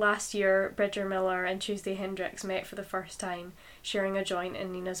 When, last year, Bridger Miller and Tuesday Hendricks met for the first time, sharing a joint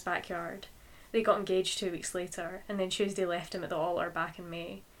in Nina's backyard. They got engaged 2 weeks later, and then Tuesday left him at the altar back in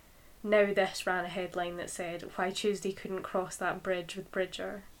May. Now this ran a headline that said, "Why Tuesday couldn't cross that bridge with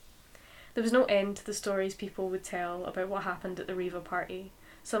Bridger." There was no end to the stories people would tell about what happened at the Riva party,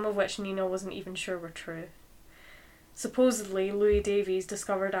 some of which Nina wasn't even sure were true. Supposedly, Louis Davies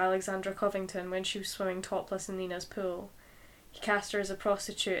discovered Alexandra Covington when she was swimming topless in Nina's pool. He cast her as a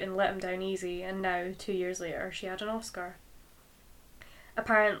prostitute and let him down easy, and now, 2 years later, she had an Oscar.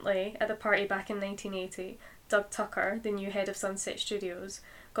 Apparently, at the party back in 1980, Doug Tucker, the new head of Sunset Studios,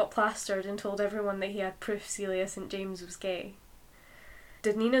 got plastered and told everyone that he had proof Celia St. James was gay.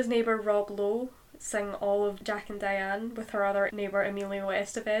 Did Nina's neighbour Rob Lowe sing all of Jack and Diane with her other neighbour Emilio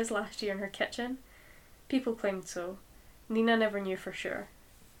Estevez last year in her kitchen? People claimed so. Nina never knew for sure.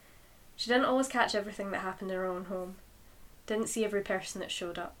 She didn't always catch everything that happened in her own home. Didn't see every person that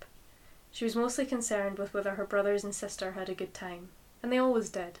showed up. She was mostly concerned with whether her brothers and sister had a good time, and they always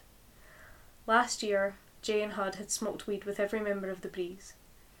did. Last year, Jay and Hud had smoked weed with every member of the Breeze.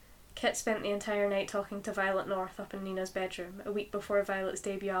 Kit spent the entire night talking to Violet North up in Nina's bedroom, a week before Violet's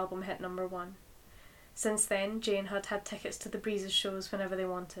debut album hit #1. Since then, Jane had had tickets to the Breezes shows whenever they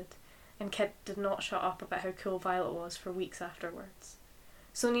wanted, and Kit did not shut up about how cool Violet was for weeks afterwards.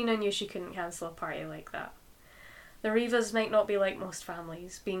 So Nina knew she couldn't cancel a party like that. The Rivas might not be like most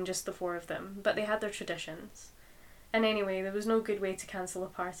families, being just the 4 of them, but they had their traditions. And anyway, there was no good way to cancel a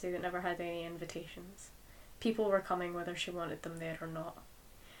party that never had any invitations. People were coming whether she wanted them there or not.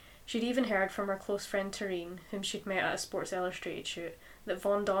 She'd even heard from her close friend Tareen, whom she'd met at a Sports Illustrated shoot, that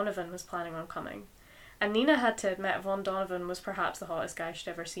Vaughan Donovan was planning on coming. And Nina had to admit Vaughan Donovan was perhaps the hottest guy she'd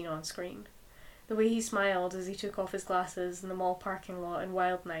ever seen on screen. The way he smiled as he took off his glasses in the mall parking lot in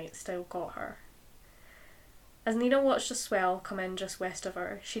Wild Night still got her. As Nina watched a swell come in just west of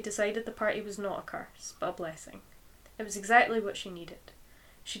her, she decided the party was not a curse, but a blessing. It was exactly what she needed.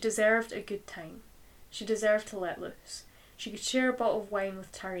 She deserved a good time. She deserved to let loose. She could share a bottle of wine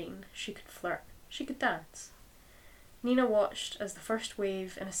with Tareen. She could flirt. She could dance. Nina watched as the first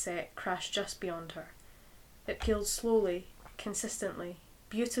wave in a set crashed just beyond her. It peeled slowly, consistently,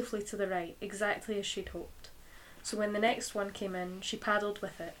 beautifully to the right, exactly as she'd hoped. So when the next one came in, she paddled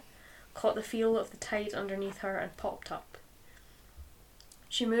with it, caught the feel of the tide underneath her and popped up.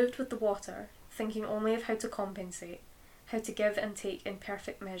 She moved with the water, thinking only of how to compensate, how to give and take in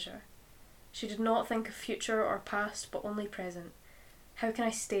perfect measure. She did not think of future or past, but only present. How can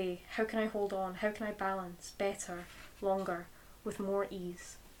I stay? How can I hold on? How can I balance? Better, longer, with more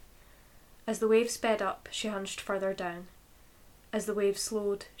ease. As the wave sped up, she hunched further down. As the wave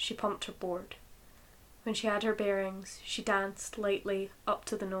slowed, she pumped her board. When she had her bearings, she danced lightly up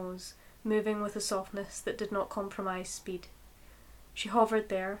to the nose, moving with a softness that did not compromise speed. She hovered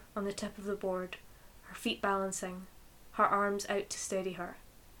there, on the tip of the board, her feet balancing, her arms out to steady her.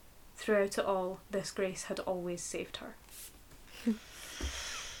 Throughout it all, this grace had always saved her.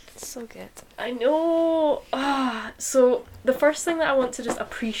 So good. I know! So, the first thing that I want to just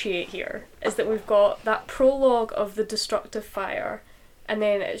appreciate here is that we've got that prologue of the destructive fire, and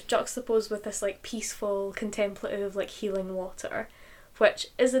then it's juxtaposed with this, like, peaceful, contemplative, like, healing water, which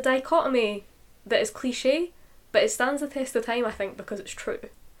is a dichotomy that is cliche, but it stands the test of time, I think, because it's true.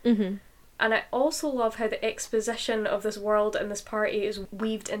 Mm-hmm. And I also love how the exposition of this world and this party is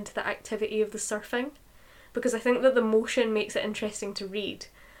weaved into the activity of the surfing, because I think that the motion makes it interesting to read,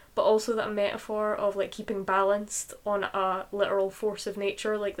 but also that metaphor of like keeping balanced on a literal force of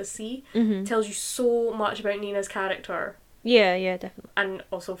nature like the sea tells you so much about Nina's character. Yeah, definitely. And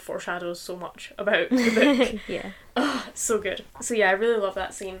also foreshadows so much about the book. Yeah. So good. So yeah, I really love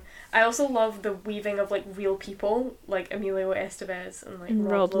that scene. I also love the weaving of like real people, like Emilio Estevez and like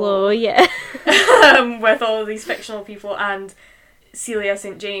Rob Lowe, yeah. with all of these fictional people, and Celia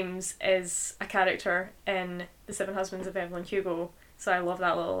St. James is a character in The Seven Husbands of Evelyn Hugo, so I love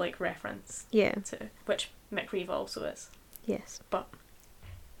that little like reference. Yeah. To which Mick Reeve also is. Yes. But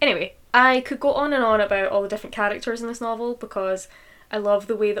anyway, I could go on and on about all the different characters in this novel because I love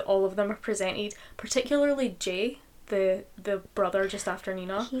the way that all of them are presented, particularly Jay, the brother just after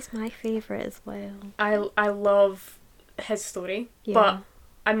Nina. He's my favourite as well. I love his story, but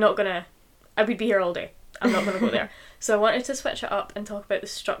I would be here all day. I'm not going to go there. So I wanted to switch it up and talk about the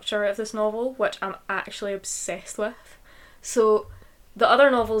structure of this novel, which I'm actually obsessed with. So the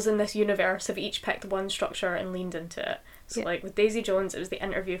other novels in this universe have each picked one structure and leaned into it. So like with Daisy Jones, it was the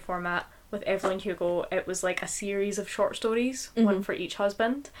interview format. With Evelyn Hugo, it was like a series of short stories, one for each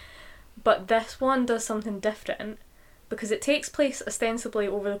husband. But this one does something different because it takes place ostensibly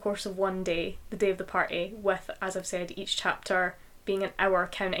over the course of one day, the day of the party, with, as I've said, each chapter being an hour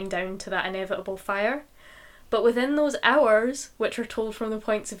counting down to that inevitable fire. But within those hours, which are told from the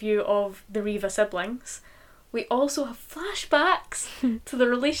points of view of the Riva siblings, we also have flashbacks to the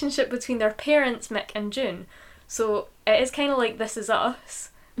relationship between their parents, Mick and June. So it is kind of like This Is Us,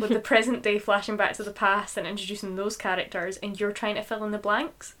 with the present day flashing back to the past and introducing those characters, and you're trying to fill in the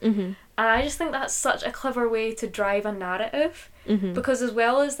blanks. And I just think that's such a clever way to drive a narrative, because as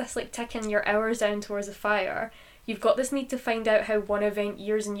well as this like ticking your hours down towards the fire, you've got this need to find out how one event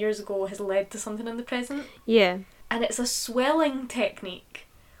years and years ago has led to something in the present. Yeah. And it's a swelling technique,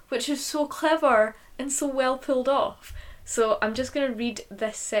 which is so clever and so well pulled off. So I'm just going to read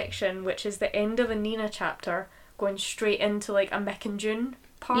this section, which is the end of a Nina chapter, going straight into like a Mick and June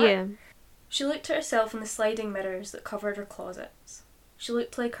part. Yeah. She looked at herself in the sliding mirrors that covered her closets. She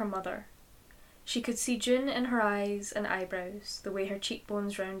looked like her mother. She could see June in her eyes and eyebrows, the way her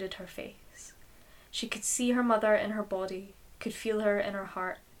cheekbones rounded her face. She could see her mother in her body, could feel her in her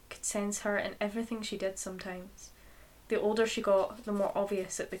heart, could sense her in everything she did sometimes. The older she got, the more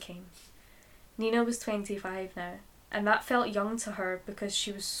obvious it became. Nina was 25 now. and that felt young to her because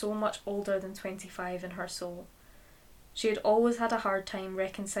she was so much older than 25 in her soul. She had always had a hard time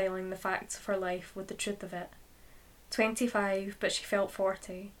reconciling the facts of her life with the truth of it. 25, but she felt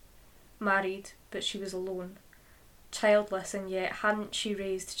 40. Married, but she was alone. Childless, and yet hadn't she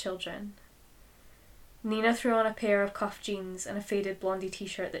raised children? Nina threw on a pair of cuffed jeans and a faded blondie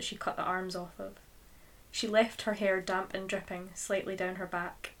t-shirt that she cut the arms off of. She left her hair damp and dripping, slightly down her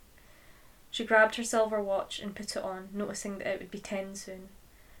back. She grabbed her silver watch and put it on, noticing that it would be 10 soon.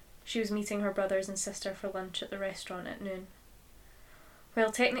 She was meeting her brothers and sister for lunch at the restaurant at noon.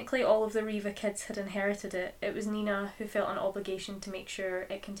 While technically all of the Riva kids had inherited it, it was Nina who felt an obligation to make sure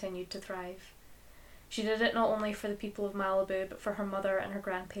it continued to thrive. She did it not only for the people of Malibu, but for her mother and her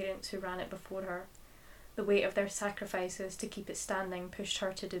grandparents who ran it before her. The weight of their sacrifices to keep it standing pushed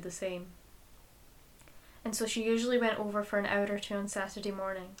her to do the same. And so she usually went over for an hour or two on Saturday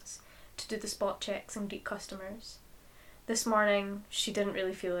mornings to do the spot checks and greet customers. This morning, she didn't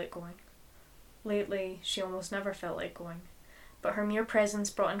really feel like going. Lately, she almost never felt like going, but her mere presence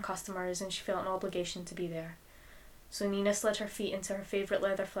brought in customers and she felt an obligation to be there. So Nina slid her feet into her favourite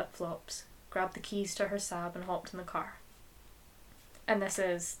leather flip-flops, grabbed the keys to her Saab and hopped in the car. And this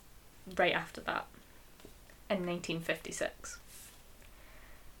is right after that, in 1956.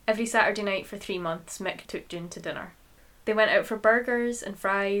 Every Saturday night for 3 months, Mick took June to dinner. They went out for burgers and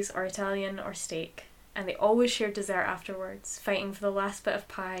fries or Italian or steak, and they always shared dessert afterwards, fighting for the last bit of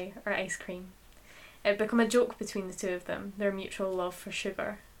pie or ice cream. It had become a joke between the two of them, their mutual love for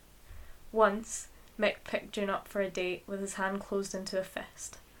sugar. Once, Mick picked June up for a date with his hand closed into a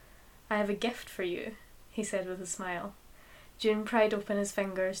fist. "I have a gift for you," he said with a smile. June pried open his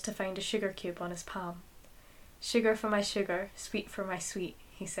fingers to find a sugar cube on his palm. "Sugar for my sugar, sweet for my sweet,"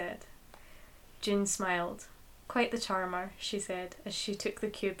 he said. June smiled. "Quite the charmer," she said, as she took the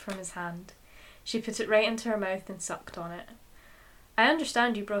cube from his hand. She put it right into her mouth and sucked on it. "I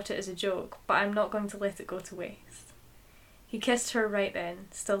understand you brought it as a joke, but I'm not going to let it go to waste." He kissed her right then,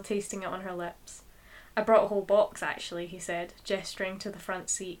 still tasting it on her lips. "I brought a whole box, actually," he said, gesturing to the front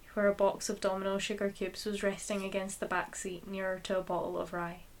seat, where a box of Domino sugar cubes was resting against the back seat nearer to a bottle of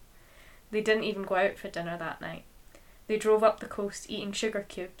rye. They didn't even go out for dinner that night. They drove up the coast eating sugar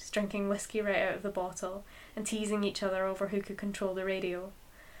cubes, drinking whiskey right out of the bottle, and teasing each other over who could control the radio.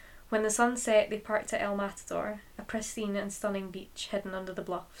 When the sun set, they parked at El Matador, a pristine and stunning beach hidden under the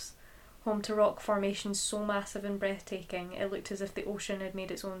bluffs, home to rock formations so massive and breathtaking it looked as if the ocean had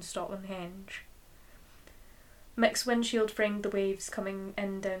made its own Stonehenge. Mick's windshield framed the waves coming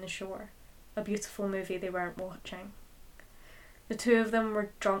in down the shore, a beautiful movie they weren't watching. The two of them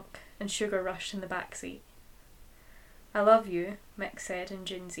were drunk and sugar rushed in the back seat. "I love you," Mick said in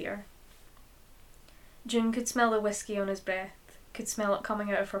June's ear. June could smell the whiskey on his breath, could smell it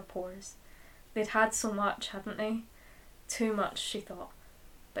coming out of her pores. They'd had so much, hadn't they? Too much, she thought,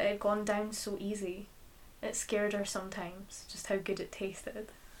 but it had gone down so easy. It scared her sometimes, just how good it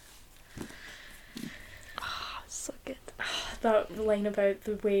tasted. So good. That line about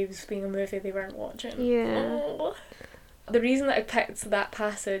the waves being a movie they weren't watching. Yeah. Oh. The reason that I picked that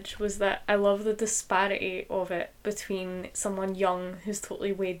passage was that I love the disparity of it between someone young who's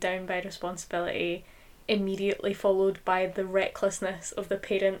totally weighed down by responsibility, immediately followed by the recklessness of the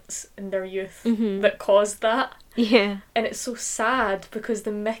parents in their youth that caused that. Yeah. And it's so sad because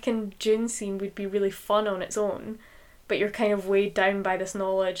the Mick and June scene would be really fun on its own, but you're kind of weighed down by this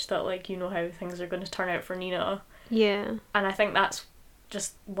knowledge that, like, you know how things are going to turn out for Nina. Yeah. And I think that's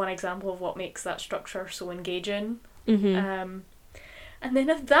just one example of what makes that structure so engaging. And then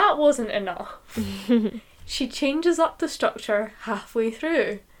if that wasn't enough, she changes up the structure halfway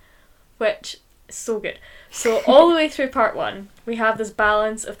through, which is so good. So all the way through part one, we have this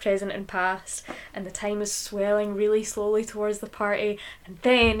balance of present and past, and the time is swelling really slowly towards the party, and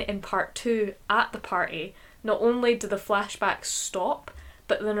then in part two, at the party, not only do the flashbacks stop,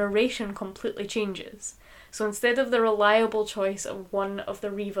 but the narration completely changes. So instead of the reliable choice of one of the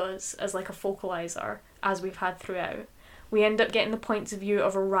Rivas as like a focalizer, as we've had throughout, we end up getting the points of view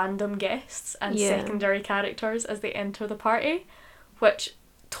of random guests and secondary characters as they enter the party, which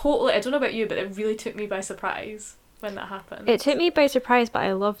totally, I don't know about you, but it really took me by surprise when that happened. It took me by surprise, but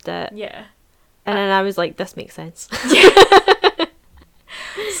I loved it. Yeah. And then I was like, this makes sense.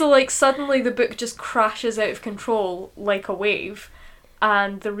 So, like, suddenly the book just crashes out of control like a wave,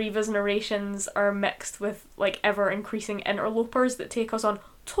 and the Riva's narrations are mixed with, like, ever-increasing interlopers that take us on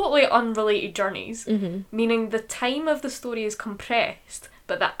totally unrelated journeys, meaning the time of the story is compressed,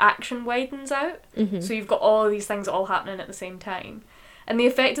 but the action widens out, so you've got all of these things all happening at the same time. And the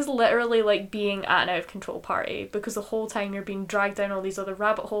effect is literally like being at an out of control party, because the whole time you're being dragged down all these other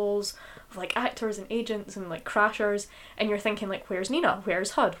rabbit holes of like actors and agents and like crashers, and you're thinking like, where's Nina?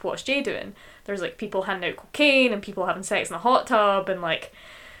 Where's Hud? What's Jay doing? There's like people handing out cocaine and people having sex in the hot tub, and like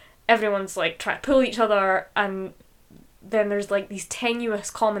everyone's like trying to pull each other, and then there's like these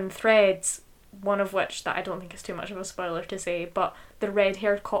tenuous common threads, one of which that I don't think is too much of a spoiler to say, but the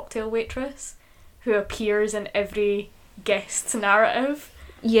red-haired cocktail waitress who appears in every guest's narrative,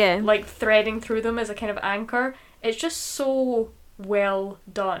 like threading through them as a kind of anchor. It's just so well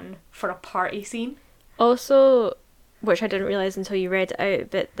done for a party scene. Also, which I didn't realise until you read it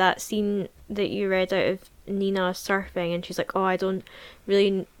out, but that scene that you read out of Nina surfing and she's like, oh, I don't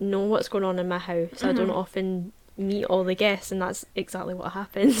really know what's going on in my house. I don't often meet all the guests, and that's exactly what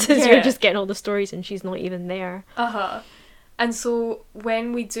happens. Is you're just getting all the stories and she's not even there. And so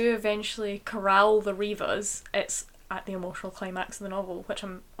when we do eventually corral the Rivas, it's at the emotional climax of the novel, which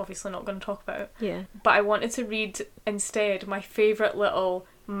I'm obviously not going to talk about. But I wanted to read instead my favourite little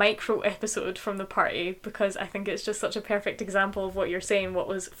micro episode from the party, because I think it's just such a perfect example of what you're saying, what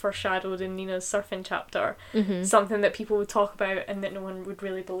was foreshadowed in Nina's surfing chapter. Something that people would talk about and that no one would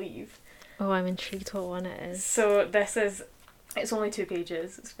really believe. Oh, I'm intrigued what one it is. So this is, it's only 2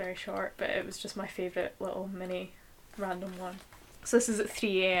 pages, it's very short, but it was just my favourite little mini random one. So this is at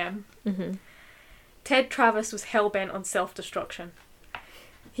 3 a.m. Ted Travis was hell-bent on self-destruction.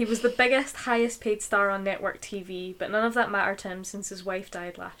 He was the biggest, highest paid star on network TV, but none of that mattered to him since his wife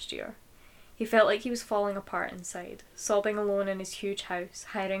died last year. He felt like he was falling apart inside, sobbing alone in his huge house,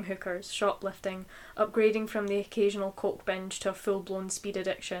 hiring hookers, shoplifting, upgrading from the occasional coke binge to a full-blown speed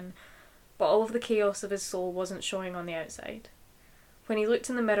addiction, but all of the chaos of his soul wasn't showing on the outside. When he looked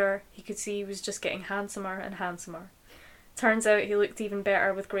in the mirror, he could see he was just getting handsomer and handsomer. Turns out he looked even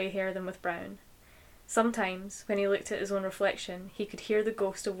better with grey hair than with brown. Sometimes, when he looked at his own reflection, he could hear the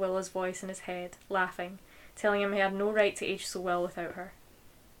ghost of Willa's voice in his head, laughing, telling him he had no right to age so well without her.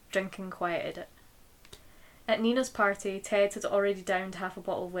 Drinking quieted it. At Nina's party, Ted had already downed half a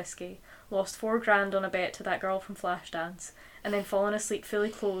bottle of whiskey, lost $4,000 on a bet to that girl from Flashdance, and then fallen asleep fully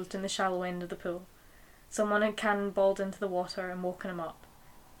clothed in the shallow end of the pool. Someone had cannonballed into the water and woken him up.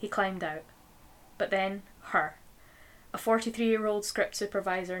 He climbed out. But then, her. A 43-year-old script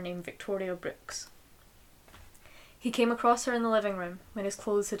supervisor named Victoria Brooks. He came across her in the living room when his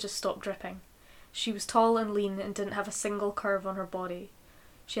clothes had just stopped dripping. She was tall and lean and didn't have a single curve on her body.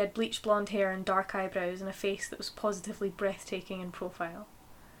 She had bleached blonde hair and dark eyebrows and a face that was positively breathtaking in profile.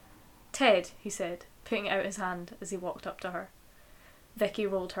 "Ted," he said, putting out his hand as he walked up to her. Vicky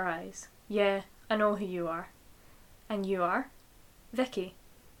rolled her eyes. "Yeah, I know who you are." "And you are?" "Vicky."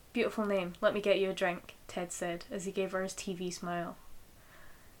 "Beautiful name. Let me get you a drink," Ted said as he gave her his TV smile.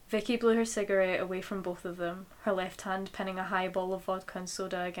 Vicky blew her cigarette away from both of them, her left hand pinning a high ball of vodka and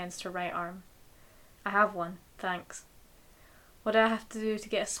soda against her right arm. "I have one, thanks." "What do I have to do to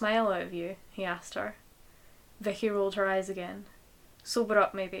get a smile out of you?" he asked her. Vicky rolled her eyes again. "Sober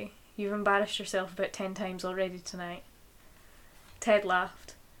up, maybe. You've embarrassed yourself about 10 times already tonight." Ted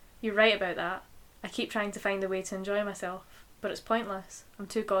laughed. "You're right about that. I keep trying to find a way to enjoy myself, but it's pointless. I'm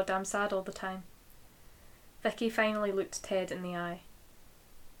too goddamn sad all the time." Vicky finally looked Ted in the eye.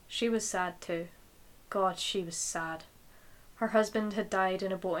 She was sad too. God, she was sad. Her husband had died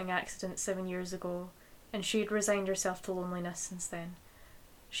in a boating accident 7 years ago, and she'd resigned herself to loneliness since then.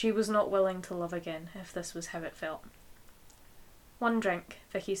 She was not willing to love again, if this was how it felt. "One drink,"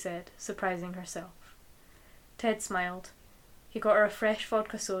 Vicky said, surprising herself. Ted smiled. He got her a fresh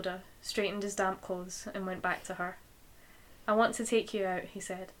vodka soda, straightened his damp clothes, and went back to her. "I want to take you out," he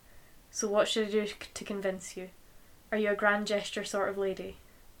said. "So what should I do to convince you? Are you a grand gesture sort of lady?"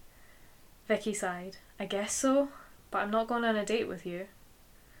 Vicky sighed. "I guess so, but I'm not going on a date with you."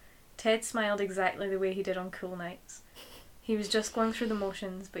 Ted smiled exactly the way he did on cool nights. He was just going through the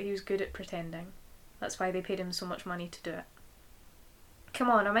motions, but he was good at pretending. That's why they paid him so much money to do it. "Come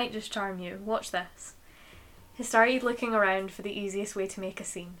on, I might just charm you. Watch this." He started looking around for the easiest way to make a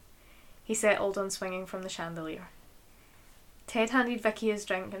scene. He settled on swinging from the chandelier. Ted handed Vicky his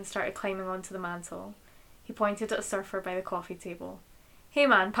drink and started climbing onto the mantel. He pointed at a surfer by the coffee table. "Hey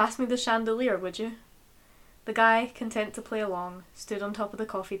man, pass me the chandelier, would you?" The guy, content to play along, stood on top of the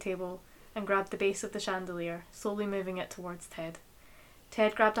coffee table and grabbed the base of the chandelier, slowly moving it towards Ted.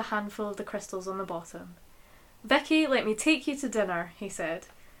 Ted grabbed a handful of the crystals on the bottom. "Vicky, let me take you to dinner," he said,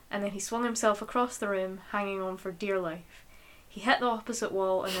 and then he swung himself across the room, hanging on for dear life. He hit the opposite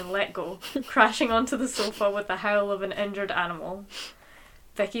wall and then let go, crashing onto the sofa with the howl of an injured animal.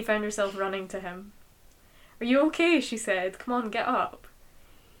 Vicky found herself running to him. "Are you okay?" she said. "Come on, get up."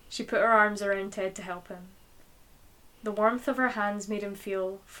 She put her arms around Ted to help him. The warmth of her hands made him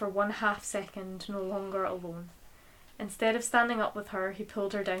feel, for 1/2 second, no longer alone. Instead of standing up with her, he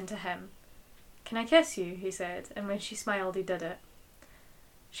pulled her down to him. "Can I kiss you?" he said, and when she smiled he did it.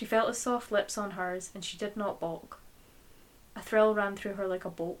 She felt his soft lips on hers, and she did not balk. A thrill ran through her like a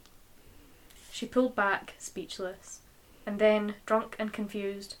bolt. She pulled back, speechless, and then, drunk and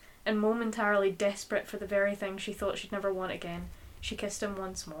confused, and momentarily desperate for the very thing she thought she'd never want again, she kissed him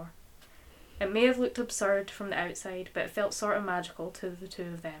once more. It may have looked absurd from the outside, but it felt sort of magical to the two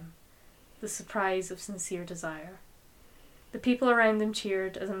of them. The surprise of sincere desire. The people around them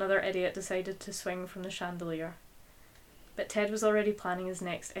cheered as another idiot decided to swing from the chandelier. But Ted was already planning his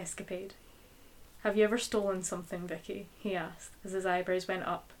next escapade. "Have you ever stolen something, Vicky?" he asked, as his eyebrows went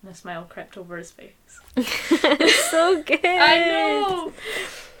up and a smile crept over his face. It's so good. I know!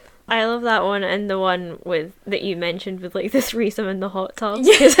 I love that one, and the one with that you mentioned with like the threesome in the hot tub.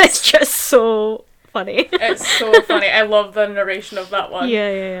 Yes. Because it's just so funny. It's so funny. I love the narration of that one.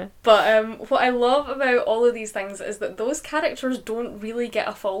 Yeah. But what I love about all of these things is that those characters don't really get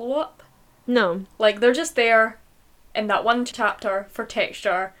a follow-up. No. Like, they're just there in that one chapter for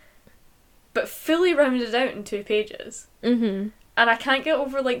texture, but fully rounded out in 2 pages. Mm-hmm. And I can't get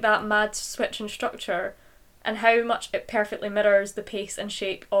over, like, that mad switch in structure and how much it perfectly mirrors the pace and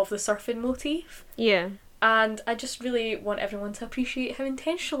shape of the surfing motif. Yeah. And I just really want everyone to appreciate how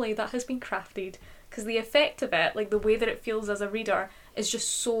intentionally that has been crafted, because the effect of it, like the way that it feels as a reader, is just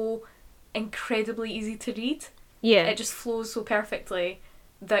so incredibly easy to read. Yeah. It just flows so perfectly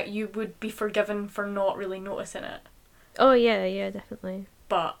that you would be forgiven for not really noticing it. Oh, yeah, definitely.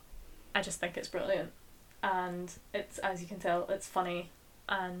 But I just think it's brilliant. And it's, as you can tell, it's funny.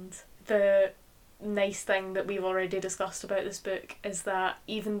 And the nice thing that we've already discussed about this book is that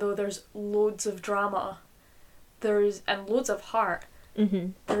even though there's loads of drama, and loads of heart,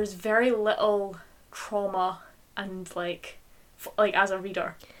 Mm-hmm. there's very little trauma and like as a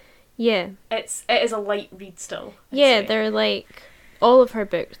reader. Yeah. It is a light read still. I'd Yeah, say. they're like, all of her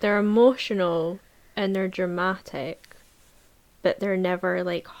books, they're emotional and they're dramatic, but they're never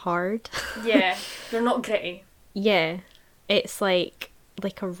like hard. Yeah, they're not gritty. Yeah. It's like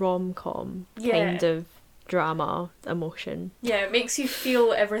a rom-com kind of drama emotion. Yeah, it makes you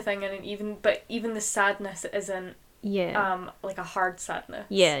feel everything, and even the sadness isn't like a hard sadness.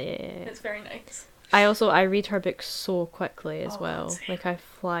 Yeah. It's very nice. I read her books so quickly as well. Same. Like I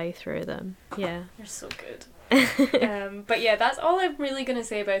fly through them. Yeah. They're so good. But yeah, that's all I'm really going to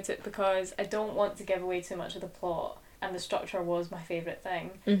say about it, because I don't want to give away too much of the plot, and the structure was my favourite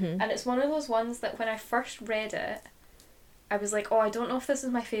thing. Mm-hmm. And it's one of those ones that when I first read it, I was like, oh, I don't know if this is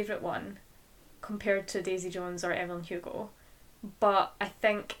my favourite one compared to Daisy Jones or Evelyn Hugo, but I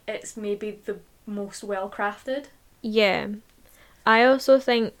think it's maybe the most well crafted. Yeah. I also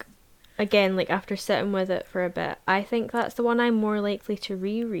think, again, like after sitting with it for a bit, I think that's the one I'm more likely to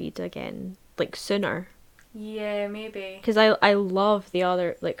reread again, like sooner. Yeah, maybe. Because I love the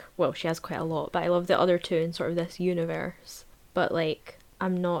other, like, well, she has quite a lot, but I love the other two in sort of this universe. But, like,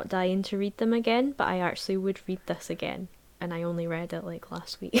 I'm not dying to read them again, but I actually would read this again. And I only read it, like,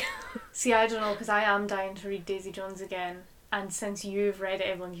 last week. See, I don't know, because I am dying to read Daisy Jones again. And since you've read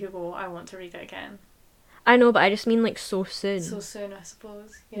Evelyn Hugo, I want to read it again. I know, but I just mean, like, so soon. So soon, I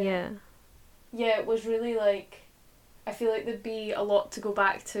suppose. Yeah. Yeah, it was really, like, I feel like there'd be a lot to go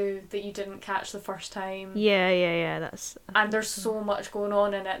back to that you didn't catch the first time. Yeah, that's... And there's so much going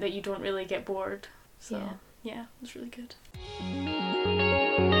on in it that you don't really get bored. So, yeah, it was really good.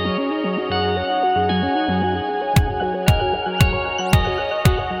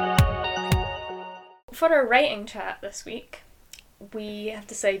 For our writing chat this week, we have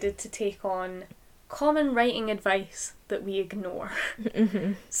decided to take on common writing advice that we ignore.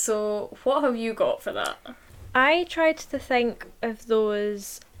 Mm-hmm. So, what have you got for that? I tried to think of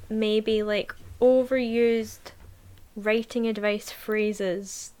those maybe, like, overused writing advice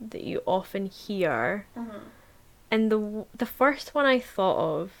phrases that you often hear. Mm-hmm. And the first one I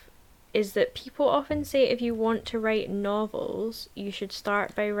thought of is that people often say if you want to write novels, you should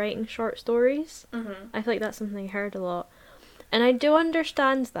start by writing short stories. Mm-hmm. I feel like that's something I heard a lot. And I do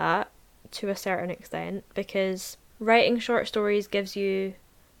understand that to a certain extent, because writing short stories gives you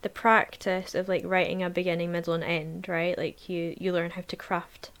the practice of, like, writing a beginning, middle and end, right? Like, you learn how to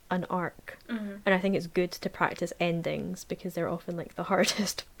craft an arc. Mm-hmm. And I think it's good to practice endings, because they're often, like, the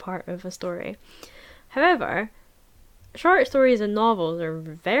hardest part of a story. However, short stories and novels are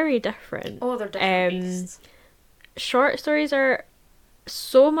very different. Oh, they're different beasts. Short stories are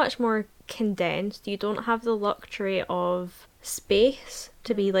so much more condensed. You don't have the luxury of space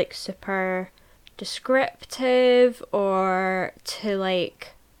to be, like, super descriptive or to,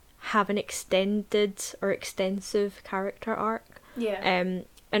 like, have an extended or extensive character arc. Yeah.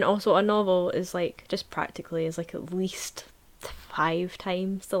 And also a novel is like, just practically is like at least 5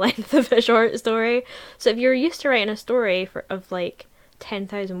 times the length of a short story. So if you're used to writing a story of like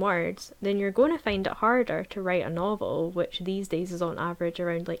 10,000 words, then you're going to find it harder to write a novel, which these days is on average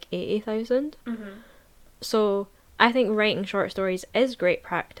around like 80,000. Mm-hmm. So I think writing short stories is great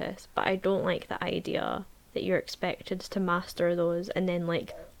practice, but I don't like the idea that you're expected to master those and then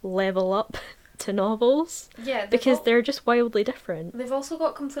like level up to novels. Yeah, because they're just wildly different. They've also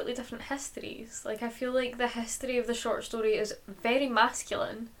got completely different histories. Like, I feel like the history of the short story is very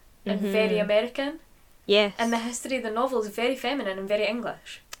masculine and very American. Yes. And the history of the novel is very feminine and very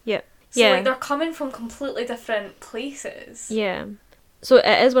English. Yeah. So, like, they're coming from completely different places. Yeah. So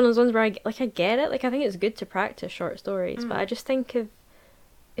it is one of those ones where I get it. Like, I think it's good to practice short stories, but I just think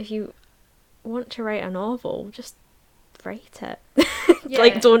if you want to write a novel, just write it. Yeah.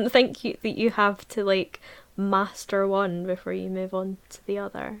 Like, don't think that you have to, like, master one before you move on to the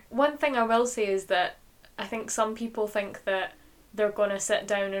other. One thing I will say is that I think some people think that they're going to sit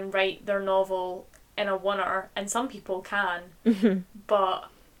down and write their novel in a oneer, and some people can. But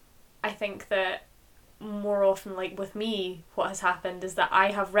I think that more often, like with me, what has happened is that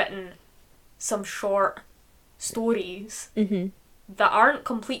I have written some short stories that aren't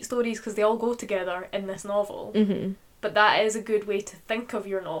complete stories because they all go together in this novel. But that is a good way to think of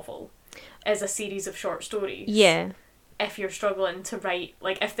your novel, as a series of short stories. Yeah. If you're struggling to write,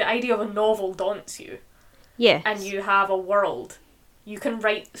 like, if the idea of a novel daunts you, yes, and you have a world, you can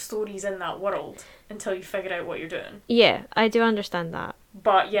write stories in that world until you figure out what you're doing. Yeah, I do understand that.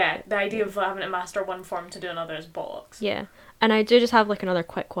 But yeah, the idea of having to master one form to do another is bollocks. Yeah. And I do just have like another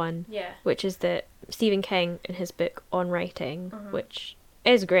quick one. Yeah. Which is that Stephen King, in his book On Writing, which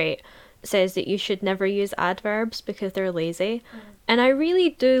is great, says that you should never use adverbs because they're lazy. And I really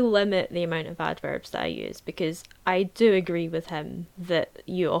do limit the amount of adverbs that I use, because I do agree with him that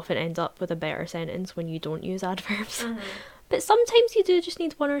you often end up with a better sentence when you don't use adverbs. But sometimes you do just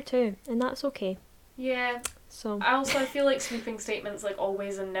need one or two, and that's okay. Yeah. So I feel like sweeping statements like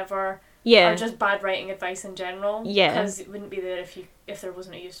always and never are just bad writing advice in general. Yeah. Because it wouldn't be there if there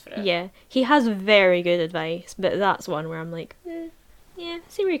wasn't a use for it. Yeah. He has very good advice, but that's one where I'm like, yeah,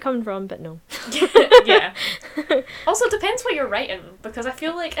 see where you're coming from, but no. Yeah. Also, it depends what you're writing, because I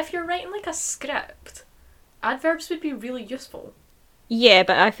feel like if you're writing like a script, adverbs would be really useful. Yeah,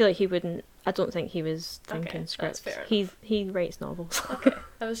 but I feel like he wouldn't. I don't think he was thinking scripts. That's fair He writes novels. Okay.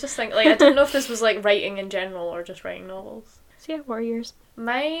 I was just thinking, like, I don't know if this was like writing in general or just writing novels. So yeah, what are yours?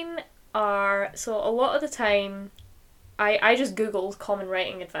 Mine are, so a lot of the time, I just googled common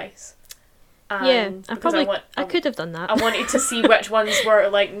writing advice. And I could have done that. I wanted to see which ones were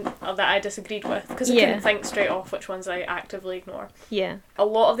like that I disagreed with, because I couldn't think straight off which ones I actively ignore. Yeah. A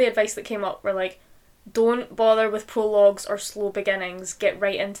lot of the advice that came up were like, don't bother with prologues or slow beginnings, get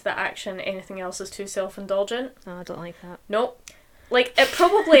right into the action, anything else is too self-indulgent. Oh, I don't like that. Nope. Like, it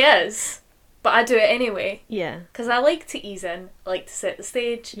probably is, but I do it anyway. Yeah. Because I like to ease in, I like to set the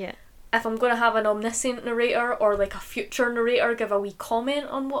stage. Yeah. If I'm going to have an omniscient narrator or like a future narrator give a wee comment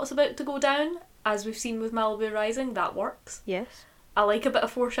on what's about to go down, as we've seen with Malibu Rising, that works. Yes. I like a bit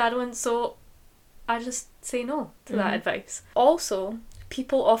of foreshadowing, so I just say no to that advice. Also,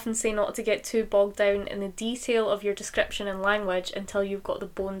 people often say not to get too bogged down in the detail of your description and language until you've got the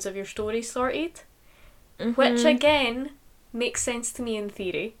bones of your story sorted. Which, again, makes sense to me in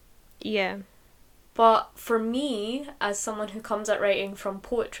theory. Yeah. But for me, as someone who comes at writing from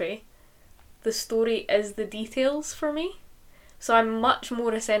poetry, the story is the details for me. So I'm much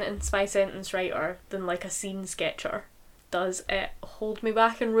more a sentence by sentence writer than like a scene sketcher. Does it hold me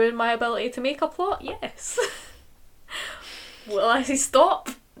back and ruin my ability to make a plot? Yes. Will I stop?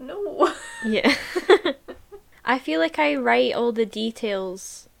 No. Yeah. I feel like I write all the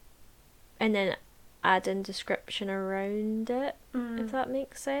details and then add in description around it, if that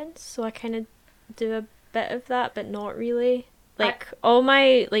makes sense. So I kind of do a bit of that, but not really. Like, all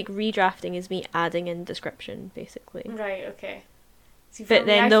my, like, redrafting is me adding in description, basically. Right, okay. See, but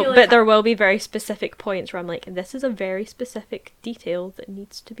me, there will be very specific points where I'm like, this is a very specific detail that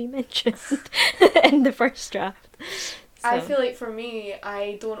needs to be mentioned in the first draft. So. I feel like for me,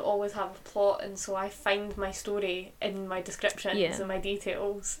 I don't always have a plot, and so I find my story in my descriptions and my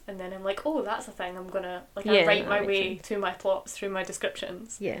details, and then I'm like, oh, that's a thing I'm gonna, like, I write my way to my plots through my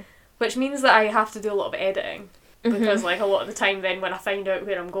descriptions. Yeah. Which means that I have to do a lot of editing, because, like, a lot of the time then when I find out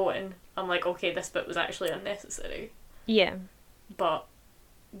where I'm going, I'm like, okay, this bit was actually unnecessary. Yeah. But,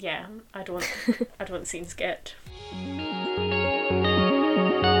 yeah, I don't scene sketch.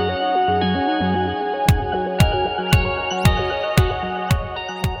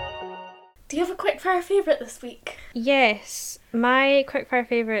 Do you have a quickfire favourite this week? Yes, my quickfire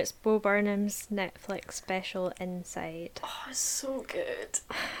favourite's Bo Burnham's Netflix special Inside. Oh, it's so good.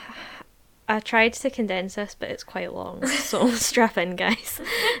 I tried to condense this, but it's quite long, so strap in, guys.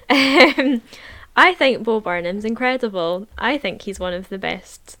 I think Bo Burnham's incredible. I think he's one of the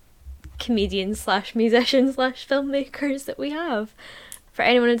best comedians / musicians / filmmakers that we have. For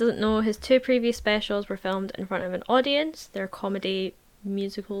anyone who doesn't know, his 2 previous specials were filmed in front of an audience. They're comedy,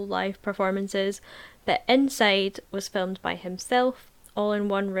 musical, live performances. But Inside was filmed by himself, all in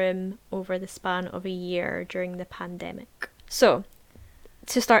one room, over the span of a year during the pandemic. So,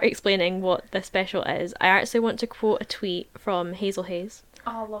 to start explaining what this special is, I actually want to quote a tweet from Hazel Hayes.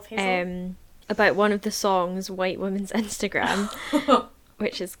 Oh, I love Hazel. About one of the songs, White Woman's Instagram,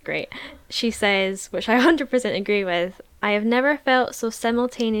 which is great. She says, which I 100% agree with, "I have never felt so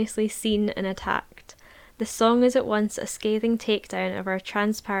simultaneously seen and attacked. The song is at once a scathing takedown of our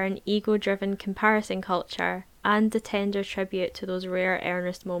transparent, ego-driven comparison culture and a tender tribute to those rare,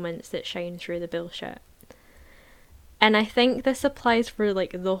 earnest moments that shine through the bullshit." And I think this applies for,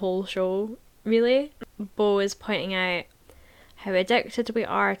 like, the whole show, really. Bo is pointing out how addicted we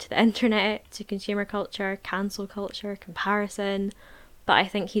are to the internet, to consumer culture, cancel culture, comparison. But I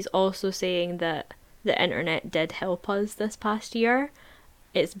think he's also saying that the internet did help us this past year.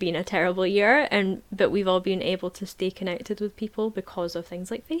 It's been a terrible year, but we've all been able to stay connected with people because of things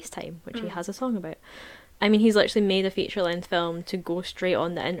like FaceTime, which he has a song about. I mean, he's literally made a feature-length film to go straight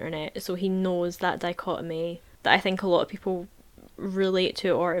on the internet, so he knows that dichotomy that I think a lot of people relate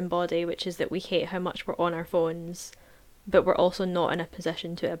to or embody, which is that we hate how much we're on our phones, but we're also not in a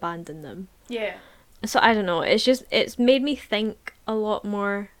position to abandon them. Yeah. So I don't know, it's made me think a lot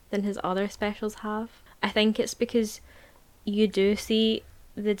more than his other specials have. I think it's because you do see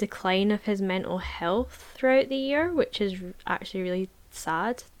the decline of his mental health throughout the year, which is actually really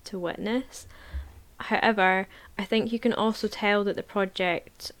sad to witness. However, I think you can also tell that the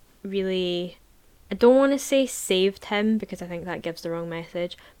project really, I don't want to say saved him because I think that gives the wrong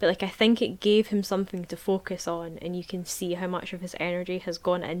message, but like I think it gave him something to focus on, and you can see how much of his energy has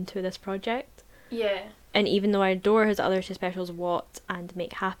gone into this project. Yeah. And even though I adore his other 2 specials, What and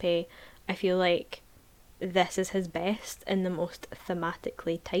Make Happy, I feel like this is his best and the most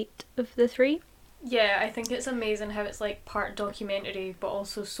thematically tight of the 3. Yeah, I think it's amazing how it's like part documentary but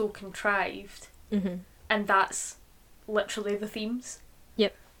also so contrived. Mm-hmm. And that's literally the themes.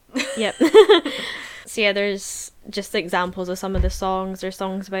 Yep. So yeah, there's just examples of some of the songs. There's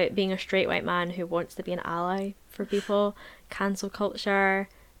songs about being a straight white man who wants to be an ally for people, cancel culture,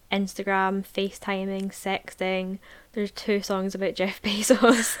 Instagram, FaceTiming, sexting. There's 2 songs about Jeff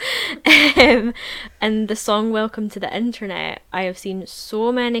Bezos. And the song Welcome to the Internet, I have seen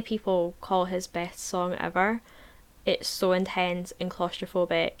so many people call his best song ever. It's so intense and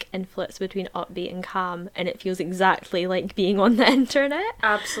claustrophobic and flips between upbeat and calm, and it feels exactly like being on the internet.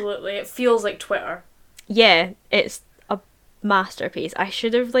 Absolutely. It feels like Twitter. Yeah, it's a masterpiece. I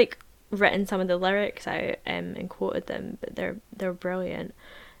should have like written some of the lyrics out and quoted them, but they're brilliant.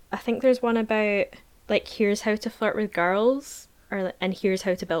 I think there's one about like, here's how to flirt with girls, and here's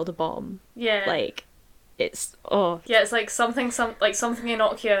how to build a bomb. Yeah. Like, it's Yeah, it's like something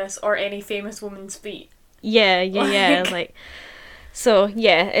innocuous or any famous woman's feet. Yeah. Like, so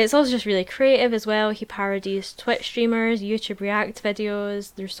yeah, it's also just really creative as well. He parodies Twitch streamers, YouTube React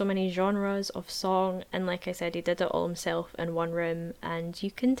videos. There's so many genres of song, and like I said, he did it all himself in one room, and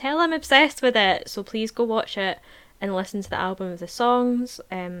you can tell I'm obsessed with it. So please go watch it and listen to the album of the songs.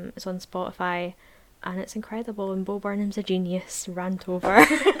 It's on Spotify, and it's incredible. And Bo Burnham's a genius. Rant over.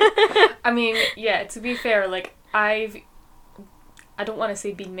 I mean, yeah. To be fair, like I don't want to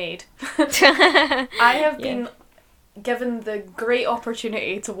say been made. I have been given the great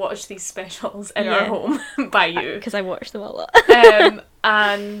opportunity to watch these specials in our home by you. Because I watch them a lot.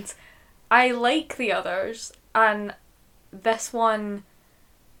 And I like the others, and this one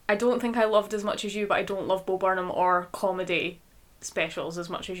I don't think I loved as much as you, but I don't love Bo Burnham or comedy specials as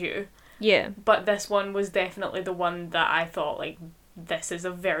much as you. Yeah. But this one was definitely the one that I thought, like, this is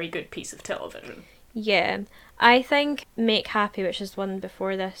a very good piece of television. Yeah, I think Make Happy, which is the one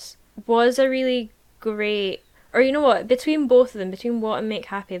before this, was a really great, or you know what, between both of them, between What and Make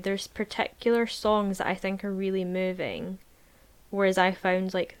Happy, there's particular songs that I think are really moving, whereas I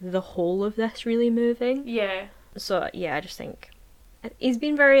found like the whole of this really moving. Yeah. So yeah, I just think he's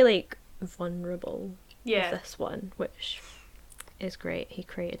been very like vulnerable with this one, which is great. He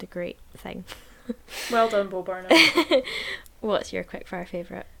created a great thing. Well done, Bo Burnham. What's your quickfire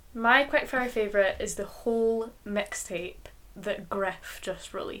favourite? My quickfire favourite is the whole mixtape that Griff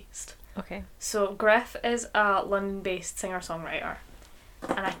just released. Okay. So Griff is a London-based singer-songwriter,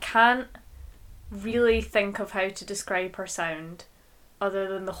 and I can't really think of how to describe her sound other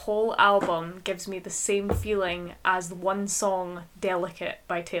than the whole album gives me the same feeling as the one song Delicate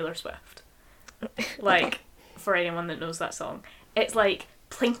by Taylor Swift. Like, for anyone that knows that song. It's like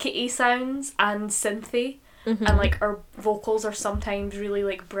plinkety sounds and synthy, and like her vocals are sometimes really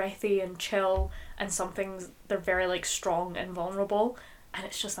like breathy and chill, and some things they're very like strong and vulnerable, and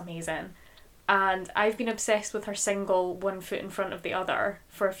it's just amazing. And I've been obsessed with her single One Foot in Front of the Other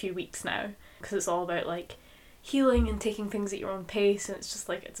for a few weeks now, because it's all about like healing and taking things at your own pace, and it's just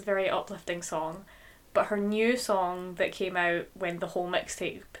like, it's a very uplifting song. But her new song that came out when the whole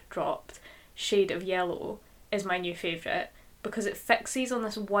mixtape dropped, Shade of Yellow, is my new favourite, because it fixes on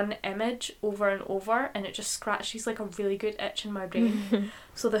this one image over and over, and it just scratches like a really good itch in my brain.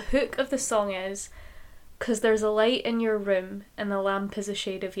 So the hook of the song is, "'Cause there's a light in your room and the lamp is a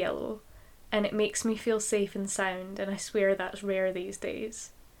shade of yellow, and it makes me feel safe and sound, and I swear that's rare these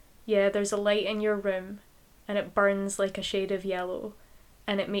days. Yeah, there's a light in your room and it burns like a shade of yellow,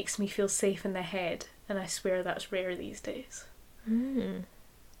 and it makes me feel safe in the head, and I swear that's rare these days." And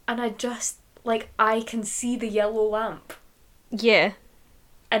I just, like, I can see the yellow lamp. Yeah.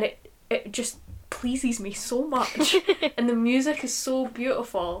 And it just pleases me so much. And the music is so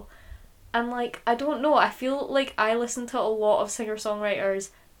beautiful. And, like, I don't know, I feel like I listen to a lot of singer-songwriters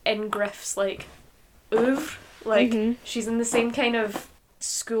in Griff's, like, oeuvre. Like, she's in the same kind of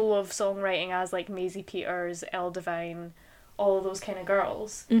school of songwriting as, like, Maisie Peters, Elle Devine, all of those kind of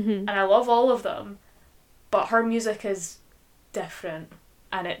girls. And I love all of them. But her music is different.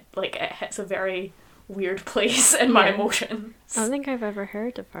 And it hits a very weird place in my emotions. I don't think I've ever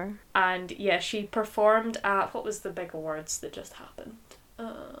heard of her. And yeah, she performed at, what was the big awards that just happened?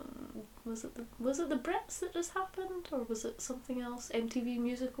 Was it the Brits that just happened, or was it something else? MTV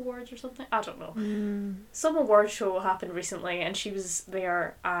Music Awards or something? I don't know. Some award show happened recently, and she was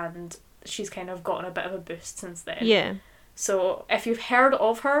there, and she's kind of gotten a bit of a boost since then. Yeah. So if you've heard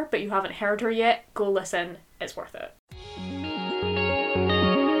of her but you haven't heard her yet, go listen. It's worth it.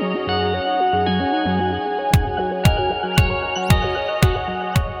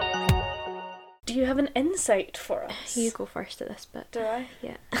 Do you have an insight for us? You go first at this bit. Do I?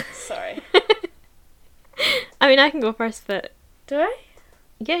 Yeah. Sorry. I mean, I can go first, but... Do I?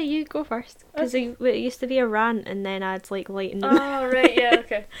 Yeah, you go first. Because it used to be a rant, and then I'd, like, lighten... Oh, right, yeah,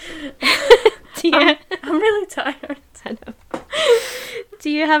 okay. Yeah. I'm really tired. I know. Do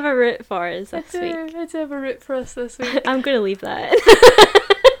you have a route for us this week? I do have a route for us this week. I'm going to leave that.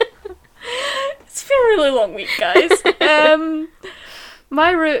 It's been a really long week, guys.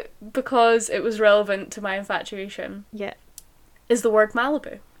 My route, because it was relevant to my infatuation, is the word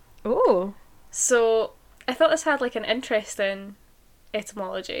Malibu. Oh. So, I thought this had, like, an interesting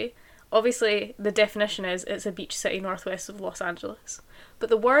etymology. Obviously, the definition is it's a beach city northwest of Los Angeles. But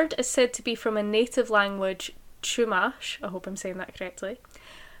the word is said to be from a native language, Chumash, I hope I'm saying that correctly,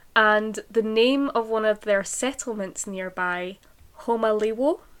 and the name of one of their settlements nearby,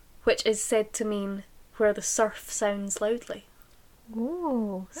 Homaliwo, which is said to mean where the surf sounds loudly.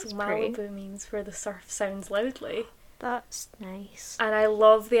 Oh, that's so Malibu means where the surf sounds loudly. That's nice. And I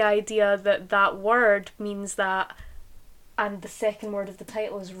love the idea that that word means that, and the second word of the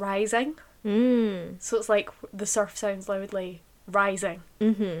title is rising. So it's like the surf sounds loudly rising.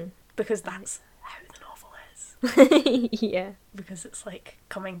 Because that's how the novel is. Yeah. Because it's like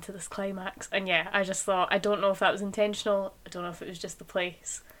coming to this climax. And yeah, I just thought, I don't know if that was intentional, I don't know if it was just the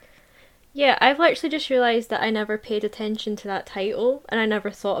place. Yeah, I've actually just realised that I never paid attention to that title, and I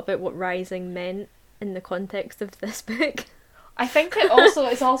never thought about what rising meant in the context of this book. I think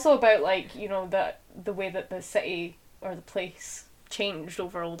it's also about, like, you know, the way that the city or the place changed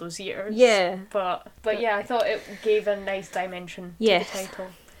over all those years. Yeah. But yeah, I thought it gave a nice dimension to the title.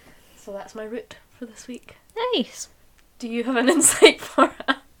 So that's my route for this week. Nice. Do you have an insight for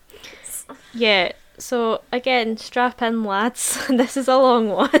us? Yeah. So, again, strap in, lads. This is a long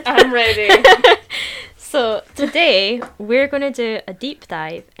one. I'm ready. So, today, we're going to do a deep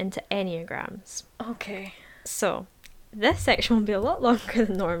dive into Enneagrams. Okay. So, this section will be a lot longer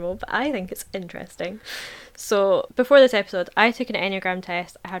than normal, but I think it's interesting. So, before this episode, I took an Enneagram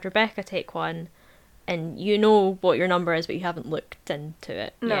test. I had Rebecca take one, and you know what your number is, but you haven't looked into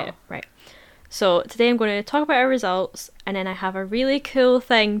it yet. Right. So today I'm going to talk about our results, and then I have a really cool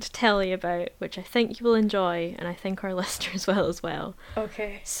thing to tell you about, which I think you will enjoy, and I think our listeners will as well.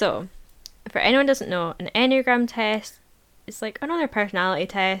 Okay. So, for anyone who doesn't know, an Enneagram test is like another personality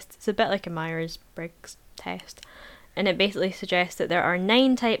test. It's a bit like a Myers-Briggs test, and it basically suggests that there are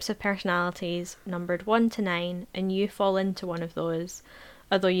 9 types of personalities, numbered 1 to 9, and you fall into one of those,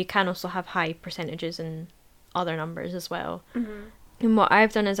 although you can also have high percentages in other numbers as well. And what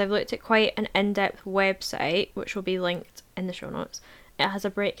I've done is I've looked at quite an in-depth website, which will be linked in the show notes. It has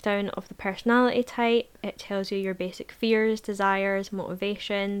a breakdown of the personality type. It tells you your basic fears, desires,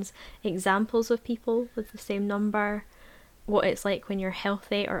 motivations, examples of people with the same number, what it's like when you're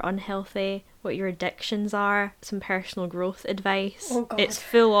healthy or unhealthy, what your addictions are, some personal growth advice. Oh God. It's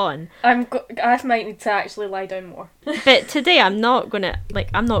full on. I might need to actually lie down more. But today I'm not going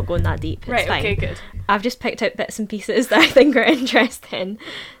that deep. It's Right, fine. okay, good. I've just picked out bits and pieces that I think are interesting.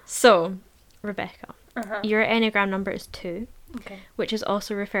 So, Rebecca, your Enneagram number is 2, which is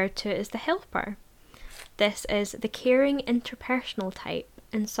also referred to as the helper. This is the caring interpersonal type,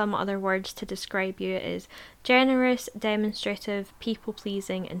 and some other words to describe you is generous, demonstrative,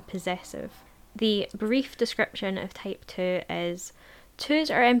 people-pleasing, and possessive. The brief description of type 2 is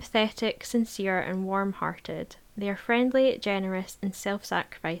 2s are empathetic, sincere, and warm-hearted. They are friendly, generous, and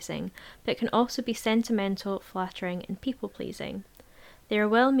self-sacrificing, but can also be sentimental, flattering, and people-pleasing. They are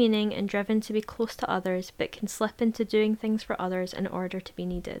well-meaning and driven to be close to others, but can slip into doing things for others in order to be